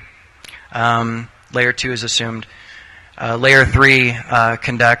 3, layer 2 is assumed. Layer 3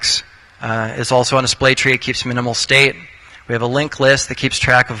 conducts, is also on a display tree. It keeps minimal state. We have a linked list that keeps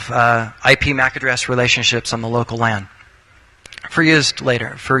track of IP MAC address relationships on the local LAN for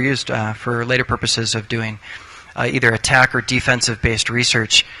later purposes of doing either attack or defensive based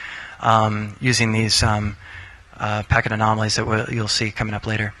research using these packet anomalies that you'll see coming up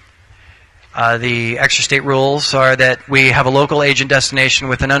later. The extra state rules are that we have a local agent destination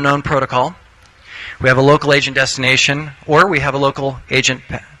with an unknown protocol. We have a local agent destination, or we have a local agent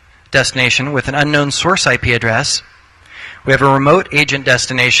destination with an unknown source IP address. We have a remote agent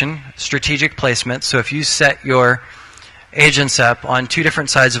destination, strategic placement. So if you set your agents up on two different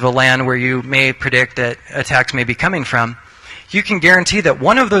sides of a LAN where you may predict that attacks may be coming from, you can guarantee that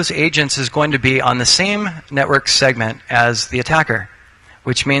one of those agents is going to be on the same network segment as the attacker,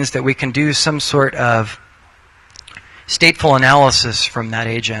 which means that we can do some sort of stateful analysis from that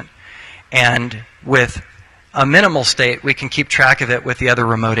agent. And with a minimal state, we can keep track of it with the other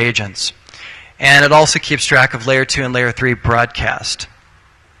remote agents. And it also keeps track of layer 2 and layer 3 broadcast.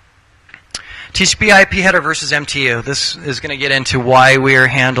 TCPIP header versus MTU. This is going to get into why we are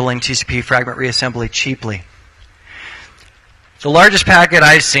handling TCP fragment reassembly cheaply. The largest packet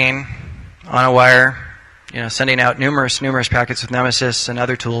I've seen on a wire, sending out numerous packets with Nemesis and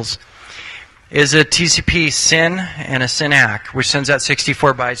other tools, is a TCP SYN and a SYN-ACK, which sends out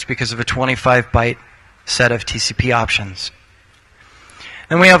 64 bytes because of a 25-byte set of TCP options.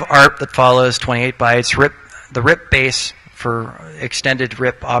 Then we have ARP that follows 28 bytes. The RIP base for extended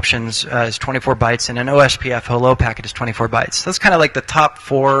RIP options is 24 bytes, and an OSPF hello packet is 24 bytes. That's kind of like the top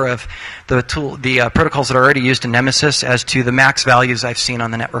 4 of the protocols that are already used in Nemesis as to the max values I've seen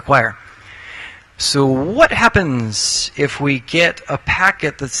on the network wire. So what happens if we get a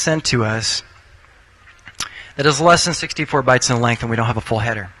packet that's sent to us that is less than 64 bytes in length and we don't have a full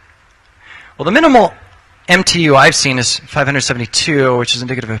header? Well, the minimal MTU I've seen is 572, which is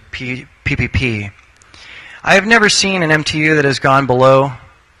indicative of PPP. I have never seen an MTU that has gone below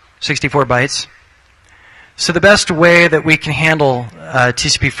 64 bytes. So the best way that we can handle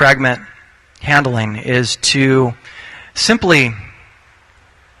TCP fragment handling is to simply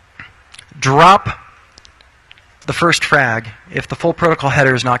drop the first frag if the full protocol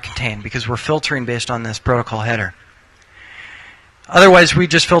header is not contained, because we're filtering based on this protocol header. Otherwise, we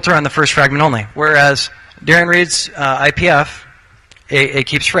just filter on the first fragment only. Whereas Darren Reed's IPF, it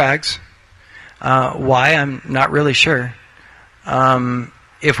keeps frags. Why? I'm not really sure.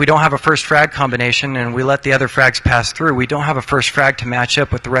 If we don't have a first frag combination and we let the other frags pass through, we don't have a first frag to match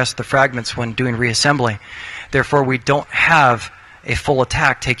up with the rest of the fragments when doing reassembly. Therefore, we don't have a full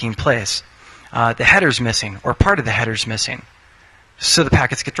attack taking place. The header's missing, or part of the header's missing. So the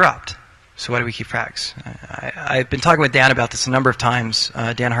packets get dropped. So why do we keep frags? I've been talking with Dan about this a number of times,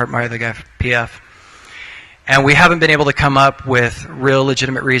 Dan Hartmeyer, the guy for PF. And we haven't been able to come up with real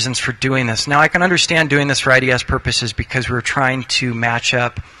legitimate reasons for doing this. Now, I can understand doing this for IDS purposes because we're trying to match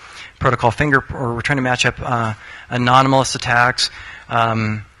up protocol or we're trying to match up anomalous attacks,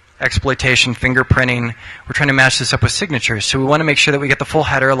 exploitation, fingerprinting. We're trying to match this up with signatures. So we want to make sure that we get the full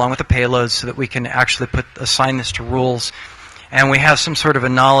header along with the payload so that we can actually assign this to rules. And we have some sort of a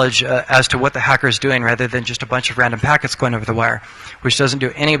knowledge as to what the hacker is doing rather than just a bunch of random packets going over the wire, which doesn't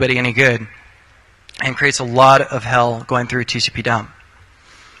do anybody any good and creates a lot of hell going through TCP dump.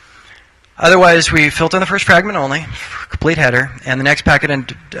 Otherwise, we filter the first fragment only, complete header, and the next packet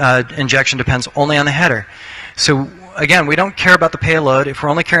injection depends only on the header. So again, we don't care about the payload. If we're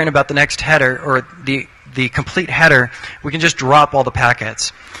only caring about the next header or the complete header, we can just drop all the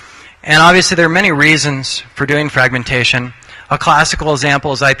packets. And obviously, there are many reasons for doing fragmentation. A classical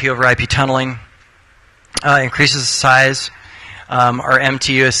example is IP over IP tunneling. Increases the size. Our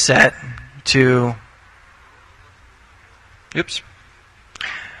MTU is set to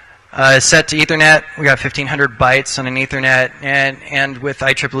set to Ethernet. We got 1,500 bytes on an Ethernet, and with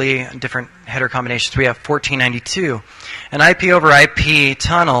IEEE different header combinations, we have 1492. An IP over IP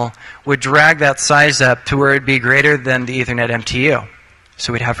tunnel would drag that size up to where it'd be greater than the Ethernet MTU.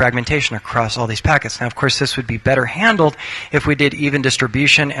 So we'd have fragmentation across all these packets. Now, of course, this would be better handled if we did even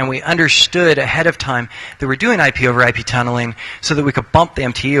distribution and we understood ahead of time that we're doing IP over IP tunneling so that we could bump the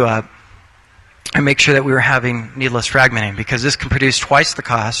MTU up and make sure that we were having needless fragmenting, because this can produce twice the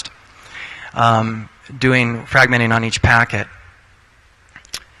cost doing fragmenting on each packet.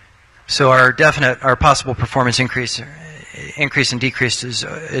 So our possible performance increase and decrease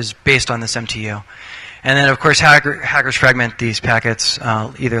is based on this MTU. And then, of course, hackers fragment these packets,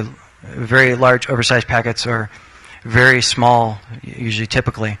 either very large, oversized packets or very small, usually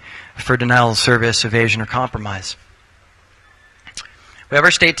typically, for denial of service, evasion, or compromise. We have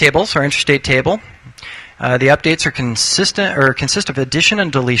our state tables, our interstate table. The updates are consist of addition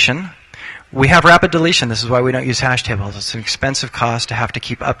and deletion. We have rapid deletion. This is why we don't use hash tables. It's an expensive cost to have to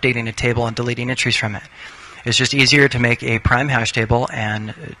keep updating a table and deleting entries from it. It's just easier to make a prime hash table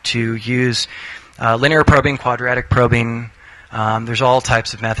and to use linear probing, quadratic probing, There's all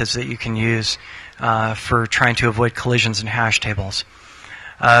types of methods that you can use for trying to avoid collisions in hash tables.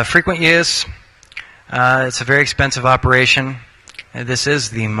 Frequent use, it's a very expensive operation. This is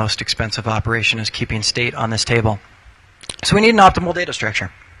the most expensive operation, is keeping state on this table. So we need an optimal data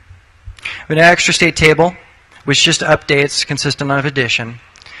structure. We need an extra state table, which just updates consistent of addition.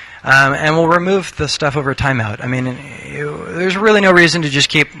 And we'll remove the stuff over timeout. I mean, there's really no reason to just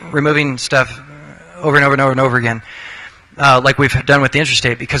keep removing stuff over and over and over and over again, like we've done with the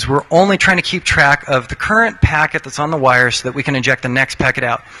intrastate, because we're only trying to keep track of the current packet that's on the wire so that we can inject the next packet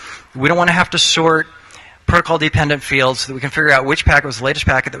out. We don't want to have to sort protocol-dependent fields so that we can figure out which packet was the latest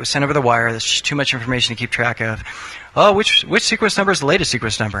packet that was sent over the wire. That's just too much information to keep track of. Oh, which sequence number is the latest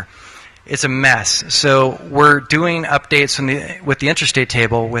sequence number? It's a mess. So we're doing updates with the intrastate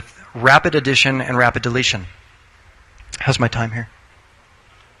table with rapid addition and rapid deletion. How's my time here?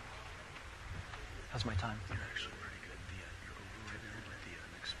 How's my time? You're actually pretty good. You're over right now, but the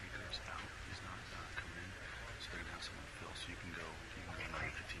next speaker is out. He's not coming in, so they're going to have someone fill. So you can go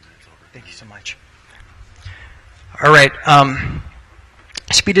another 15 minutes over. Thank you so much. All right.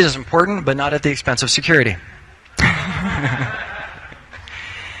 Speed is important, but not at the expense of security.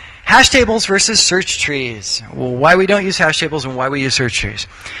 Hash tables versus search trees. Well, why we don't use hash tables and why we use search trees.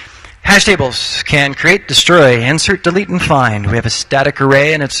 Hash tables can create, destroy, insert, delete, and find. We have a static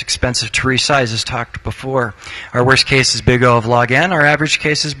array, and it's expensive to resize, as talked before. Our worst case is big O of log n. Our average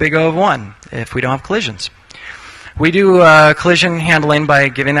case is big O of 1 if we don't have collisions. We do collision handling by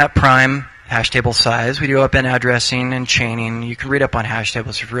giving that prime hash table size. We do append addressing and chaining. You can read up on hash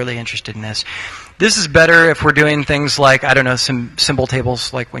tables if you're really interested in this. This is better if we're doing things like, I don't know, some symbol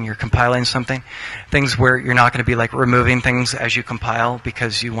tables, like when you're compiling something. Things where you're not going to be like removing things as you compile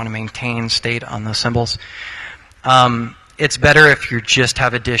because you want to maintain state on those symbols. It's better if you just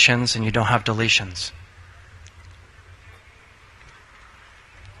have additions and you don't have deletions.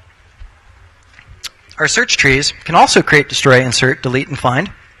 Our search trees can also create, destroy, insert, delete, and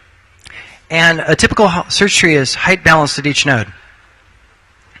find. And a typical search tree is height balanced at each node.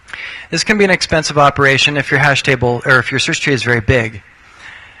 This can be an expensive operation if your hash table, or if your search tree is very big.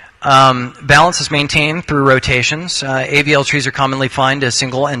 Balance is maintained through rotations. AVL trees are commonly defined as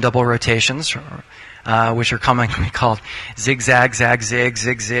single and double rotations, which are commonly called zigzag, zag, zig,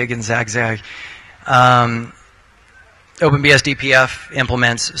 zig, zig, and zag, zag. OpenBS DPF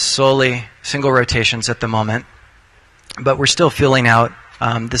implements solely single rotations at the moment, but we're still filling out.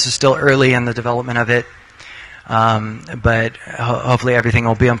 This is still early in the development of it, but hopefully everything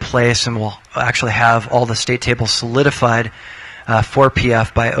will be in place and we'll actually have all the state tables solidified for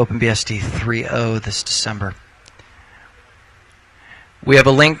PF by OpenBSD 3.0 this December. We have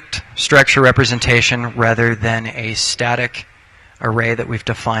a linked structure representation rather than a static array that we've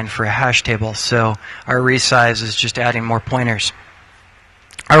defined for a hash table, so our resize is just adding more pointers.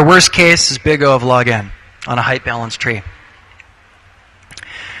 Our worst case is big O of log n on a height balanced tree.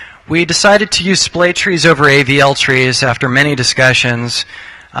 We decided to use splay trees over AVL trees after many discussions.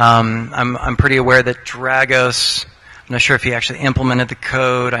 I'm pretty aware that Dragos, I'm not sure if he actually implemented the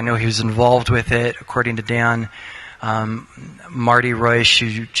code. I know he was involved with it, according to Dan. Marty Royce,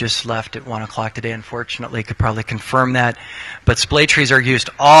 who just left at 1 o'clock today, unfortunately, could probably confirm that. But splay trees are used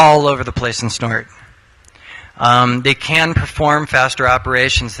all over the place in Snort. They can perform faster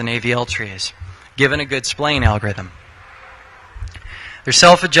operations than AVL trees, given a good splaying algorithm. They're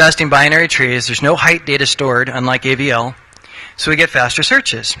self-adjusting binary trees. There's no height data stored, unlike AVL, so we get faster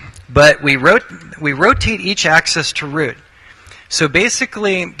searches. But we rotate each axis to root. So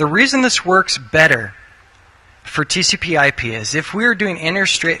basically, the reason this works better for TCPIP is if we're doing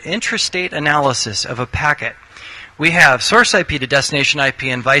intrastate analysis of a packet, we have source IP to destination IP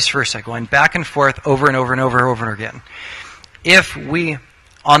and vice versa, going back and forth over and over and over and over again. If we,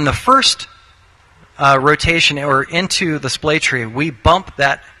 on the first rotation or into the splay tree, we bump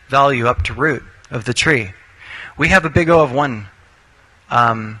that value up to root of the tree, we have a big O of 1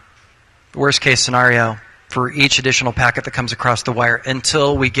 worst case scenario for each additional packet that comes across the wire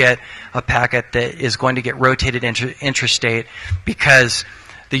until we get a packet that is going to get rotated intrastate because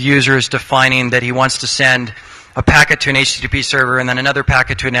the user is defining that he wants to send a packet to an HTTP server and then another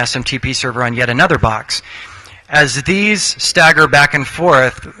packet to an SMTP server on yet another box. As these stagger back and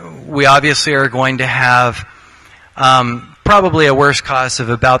forth, we obviously are going to have probably a worse cost of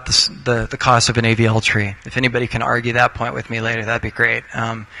about the cost of an AVL tree. If anybody can argue that point with me later, that'd be great.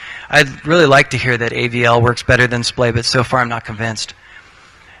 I'd really like to hear that AVL works better than splay, but so far I'm not convinced.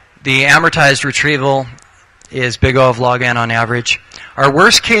 The amortized retrieval is big O of log n on average. Our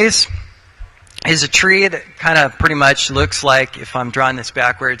worst case is a tree that kind of pretty much looks like, if I'm drawing this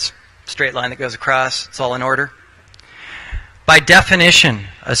backwards, straight line that goes across, it's all in order. By definition,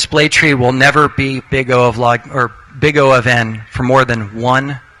 a splay tree will never be big O of log or big O of n for more than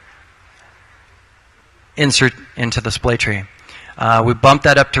one insert into the splay tree. We bump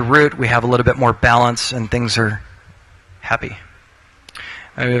that up to root, we have a little bit more balance, and things are happy.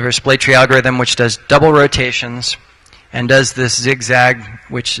 We have our splay tree algorithm, which does double rotations and does this zigzag,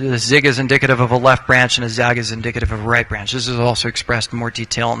 which the zig is indicative of a left branch and a zag is indicative of a right branch. This is also expressed in more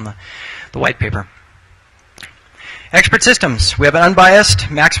detail in the white paper. Expert systems. We have an unbiased,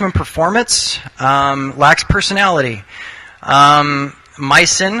 maximum performance, lacks personality.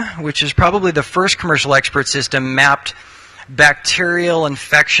 Mycin, which is probably the first commercial expert system, mapped bacterial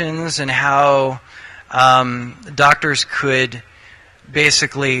infections and how doctors could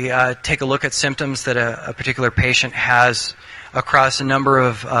basically take a look at symptoms that a particular patient has across a number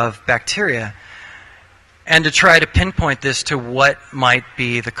of bacteria, and to try to pinpoint this to what might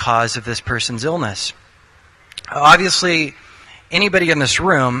be the cause of this person's illness. Obviously, anybody in this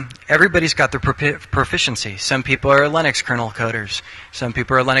room, everybody's got their proficiency. Some people are Linux kernel coders. Some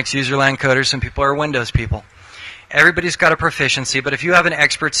people are Linux userland coders. Some people are Windows people. Everybody's got a proficiency, but if you have an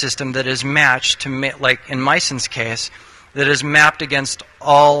expert system that is matched to, like in Mycin's case, that is mapped against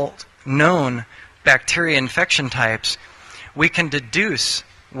all known bacteria infection types, we can deduce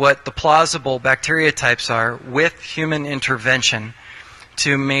what the plausible bacteria types are with human intervention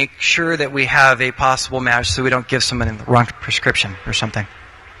to make sure that we have a possible match so we don't give somebody the wrong prescription or something.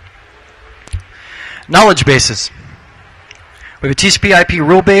 Knowledge bases. We have a TCPIP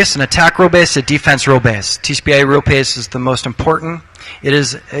rule base, an attack rule base, a defense rule base. TCPIP rule base is the most important. It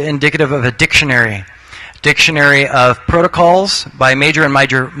is indicative of a dictionary. Dictionary of protocols by major and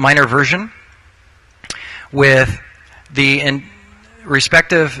minor version with the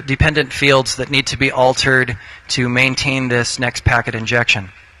respective dependent fields that need to be altered to maintain this next packet injection.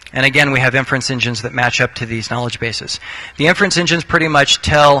 And again, we have inference engines that match up to these knowledge bases. The inference engines pretty much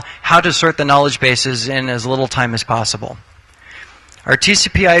tell how to sort the knowledge bases in as little time as possible. Our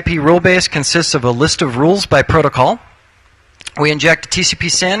TCPIP rule base consists of a list of rules by protocol. We inject TCP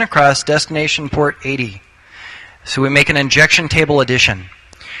SYN across destination port 80. So we make an injection table addition.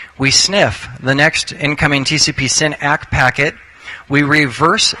 We sniff the next incoming TCP SYN ACK packet. We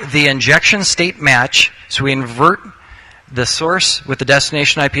reverse the injection state match, so we invert the source with the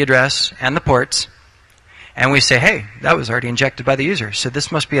destination IP address and the ports, and we say, hey, that was already injected by the user, so this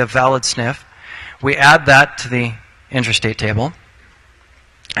must be a valid sniff. We add that to the intrastate table,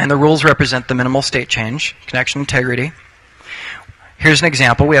 and the rules represent the minimal state change, connection integrity. Here's an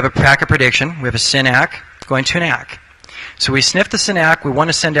example. We have a packet prediction. We have a SYN ACK going to an ACK. So we sniff the SYN ACK. We want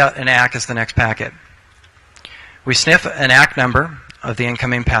to send out an ACK as the next packet. We sniff an ACK number of the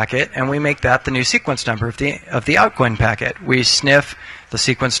incoming packet, and we make that the new sequence number of the outgoing packet. We sniff the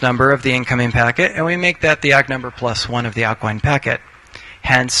sequence number of the incoming packet, and we make that the ACK number plus 1 of the outgoing packet.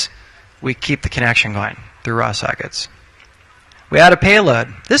 Hence, we keep the connection going through raw sockets. We add a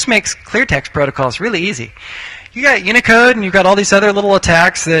payload. This makes clear text protocols really easy. You got Unicode, and you've got all these other little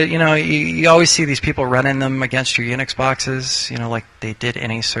attacks that, you always see these people running them against your Unix boxes, like they did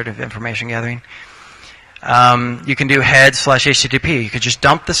any sort of information gathering. You can do head/HTTP. You could just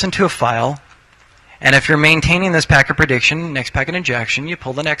dump this into a file, and if you're maintaining this packet prediction, next packet injection, you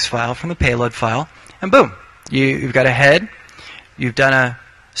pull the next file from the payload file, and boom, you've got a head, you've done a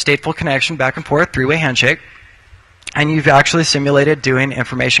stateful connection back and forth, three-way handshake, and you've actually simulated doing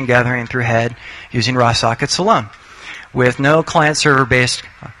information gathering through head using raw sockets alone, with no client-server-based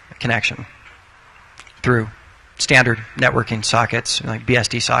connection through standard networking sockets, like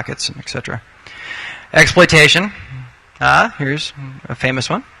BSD sockets, etc. Exploitation. Here's a famous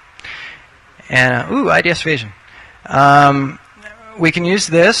one. And, IDS evasion. We can use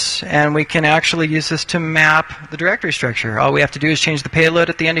this, and we can actually use this to map the directory structure. All we have to do is change the payload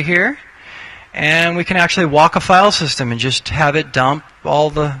at the end of here, and we can actually walk a file system and just have it dump all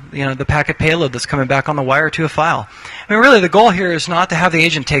the, the packet payload that's coming back on the wire to a file. I mean, really, the goal here is not to have the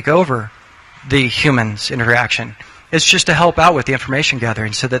agent take over the human's interaction. It's just to help out with the information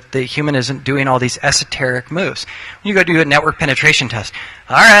gathering so that the human isn't doing all these esoteric moves. When you go do a network penetration test,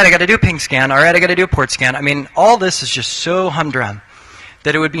 all right, I got to do a ping scan. All right, I got to do a port scan. I mean, all this is just so humdrum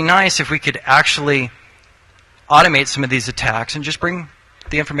that it would be nice if we could actually automate some of these attacks and just bring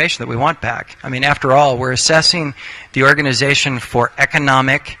the information that we want back. I mean, after all, we're assessing the organization for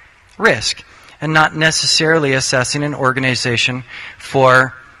economic risk and not necessarily assessing an organization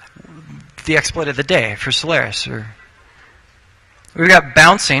for the exploit of the day, for Solaris. We've got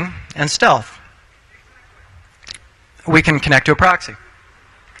bouncing and stealth. We can connect to a proxy,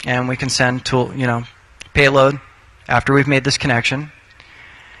 and we can send payload after we've made this connection.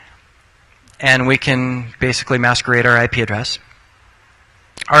 and we can basically masquerade our IP address.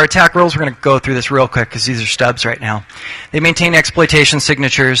 Our attack rules, we're going to go through this real quick because these are stubs right now. They maintain exploitation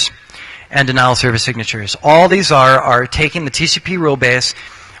signatures and denial of service signatures. All these are taking the TCP rule base.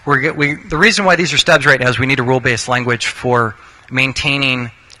 The reason why these are stubs right now is we need a rule-based language for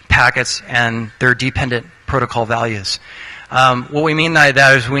maintaining packets and their dependent protocol values. What we mean by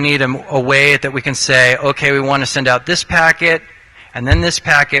that is we need a way that we can say, okay, we want to send out this packet, and then this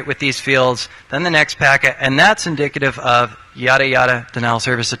packet with these fields, then the next packet, and that's indicative of yada yada denial of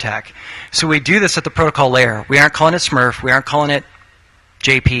service attack. So we do this at the protocol layer. We aren't calling it Smurf. We aren't calling it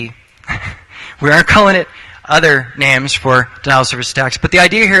JP. We aren't calling it other names for denial of service attacks. But the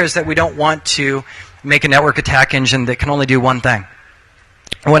idea here is that we don't want to make a network attack engine that can only do one thing.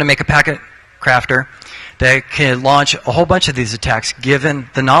 We want to make a packet crafter that can launch a whole bunch of these attacks given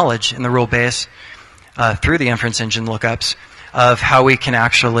the knowledge in the rule base through the inference engine lookups of how we can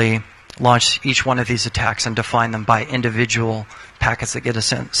actually launch each one of these attacks and define them by individual packets that get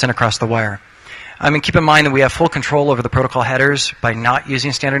sent across the wire. I mean, keep in mind that we have full control over the protocol headers by not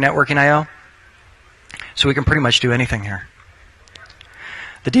using standard networking I/O, so we can pretty much do anything here.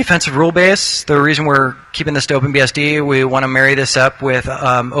 The defensive rule base, the reason we're keeping this to OpenBSD, we want to marry this up with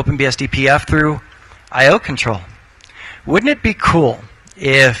OpenBSD PF through I/O control. Wouldn't it be cool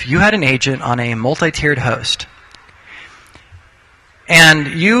if you had an agent on a multi-tiered host and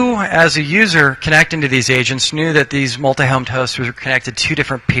you, as a user connecting to these agents, knew that these multi-homed hosts were connected to two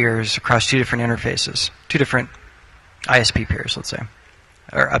different peers across two different interfaces, two different ISP peers, let's say,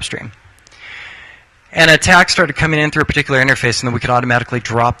 or upstream. And an attack started coming in through a particular interface, and then we could automatically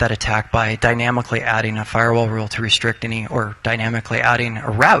drop that attack by dynamically adding a firewall rule to restrict any, or dynamically adding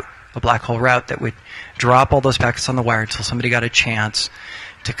a route, a black hole route that would drop all those packets on the wire until somebody got a chance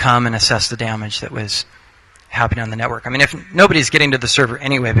to come and assess the damage that was happening on the network. I mean, if nobody's getting to the server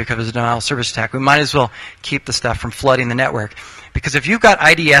anyway because of a denial of service attack, we might as well keep the stuff from flooding the network. Because if you've got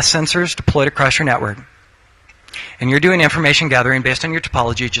IDS sensors deployed across your network, and you're doing information gathering based on your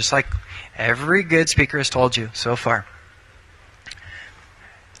topology, just like every good speaker has told you so far,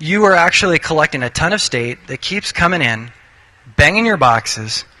 you are actually collecting a ton of state that keeps coming in, banging your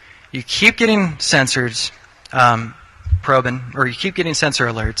boxes. You keep getting sensors probing, or you keep getting sensor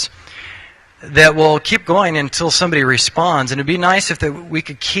alerts that will keep going until somebody responds. And it'd be nice if we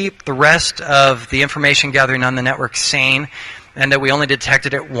could keep the rest of the information gathering on the network sane, and that we only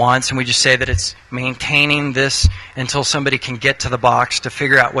detected it once, and we just say that it's maintaining this until somebody can get to the box to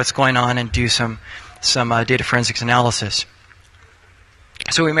figure out what's going on and do some data forensics analysis.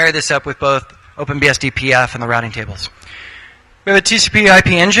 So we marry this up with both OpenBSD PF and the routing tables. We have a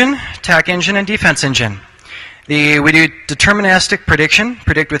TCPIP engine, attack engine, and defense engine. We do deterministic prediction,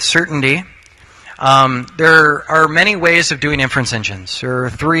 predict with certainty. There are many ways of doing inference engines. There are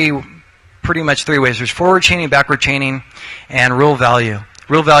pretty much three ways. There's forward chaining, backward chaining, and rule value.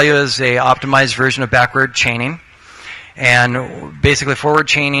 Rule value is a optimized version of backward chaining. And basically forward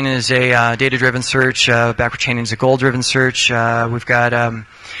chaining is a data-driven search. Backward chaining is a goal-driven search. We've got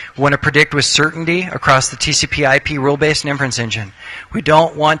want to predict with certainty across the TCP/IP rule-based and inference engine. We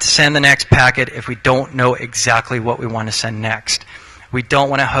don't want to send the next packet if we don't know exactly what we want to send next. We don't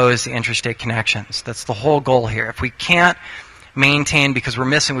want to hose the interstate connections. That's the whole goal here. If we can't maintain, because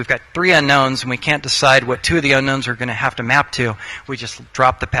we've got three unknowns, and we can't decide what two of the unknowns we're going to have to map to, we just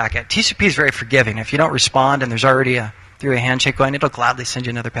drop the packet. TCP is very forgiving. If you don't respond and there's already a three-way handshake going, it'll gladly send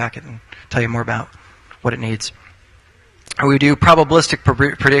you another packet and tell you more about what it needs. We do probabilistic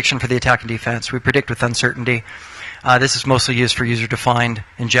prediction for the attack and defense. We predict with uncertainty. This is mostly used for user-defined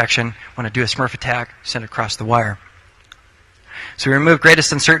injection. Want to do a Smurf attack, send it across the wire. So we remove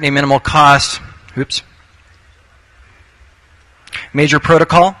greatest uncertainty, minimal cost. Oops. Major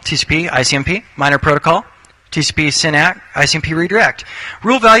protocol, TCP, ICMP. Minor protocol, TCP, SYNAC, ICMP redirect.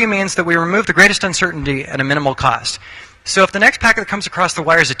 Rule value means that we remove the greatest uncertainty at a minimal cost. So if the next packet that comes across the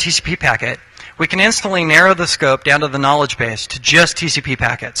wire is a TCP packet, we can instantly narrow the scope down to the knowledge base to just TCP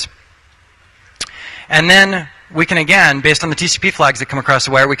packets. And then we can, again, based on the TCP flags that come across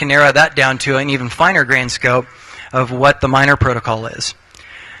the wire, we can narrow that down to an even finer grained scope of what the minor protocol is.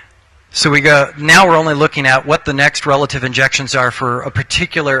 So now we're only looking at what the next relative injections are for a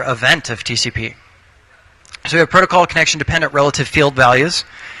particular event of TCP. So we have protocol connection dependent relative field values.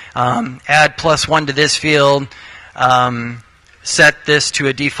 Add +1 to this field. Set this to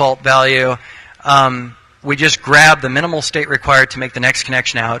a default value. We just grab the minimal state required to make the next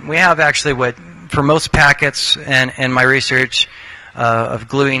connection out. And we have actually what, for most packets and my research of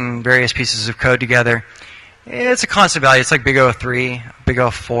gluing various pieces of code together, it's a constant value. It's like big O3, big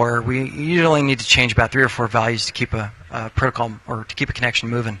O4. We usually need to change about 3 or 4 values to keep a protocol or to keep a connection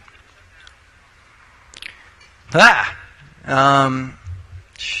moving.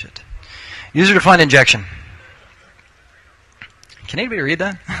 Shit. User-defined injection. Can anybody read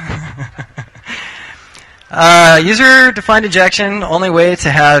that? User-defined injection, only way to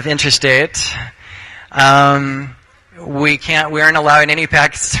have intrastate. We aren't allowing any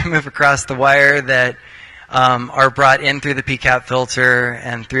packets to move across the wire that are brought in through the PCAP filter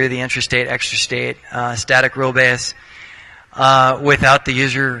and through the intrastate, extrastate, static rule base without the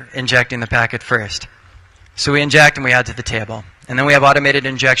user injecting the packet first. So we inject and we add to the table. And then we have automated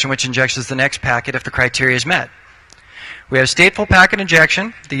injection, which injects the next packet if the criteria is met. We have stateful packet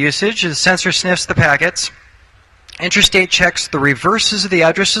injection. The usage is sensor sniffs the packets. Intrastate checks the reverses of the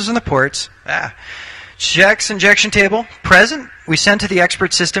addresses in the ports. Checks injection table. Present, we send to the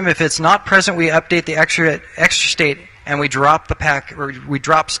expert system. If it's not present, we update the extra state and we drop the packet, or we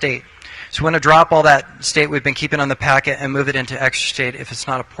drop state. So we want to drop all that state we've been keeping on the packet and move it into extra state if it's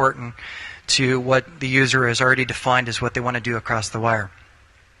not important to what the user has already defined as what they want to do across the wire.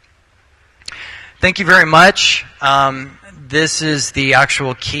 Thank you very much. This is the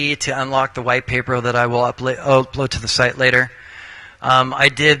actual key to unlock the white paper that I will upload to the site later. I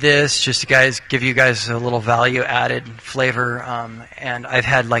did this just to give you guys a little value added flavor, and I've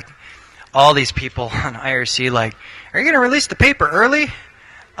had like all these people on IRC like, are you going to release the paper early?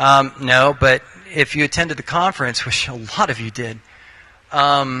 No, but if you attended the conference, which a lot of you did,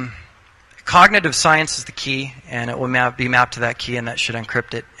 cognitive science is the key, and it will be mapped to that key, and that should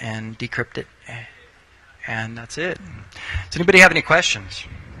encrypt it and decrypt it. And that's it. Does anybody have any questions?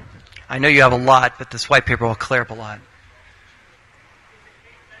 I know you have a lot, but this white paper will clear up a lot.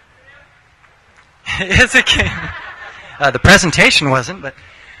 It's okay. The presentation wasn't, but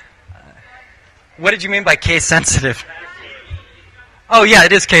what did you mean by case sensitive? Oh yeah,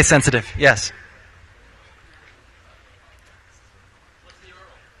 it is case sensitive. Yes.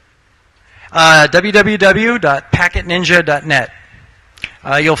 www.packetninja.net.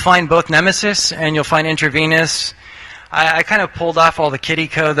 You'll find both Nemesis and you'll find Intravenous. I kind of pulled off all the kiddie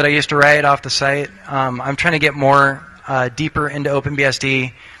code that I used to write off the site. I'm trying to get more deeper into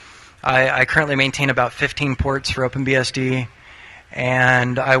OpenBSD. I currently maintain about 15 ports for OpenBSD,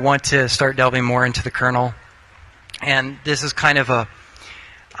 and I want to start delving more into the kernel. And this is kind of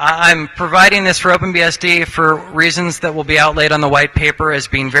I'm providing this for OpenBSD for reasons that will be outlaid on the white paper as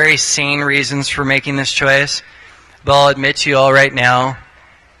being very sane reasons for making this choice. But I'll admit to you all right now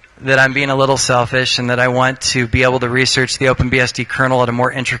that I'm being a little selfish and that I want to be able to research the OpenBSD kernel at a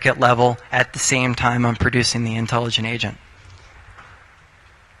more intricate level at the same time I'm producing the intelligent agent.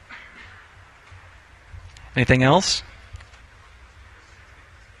 Anything else?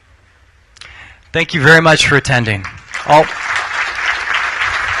 Thank you very much for attending.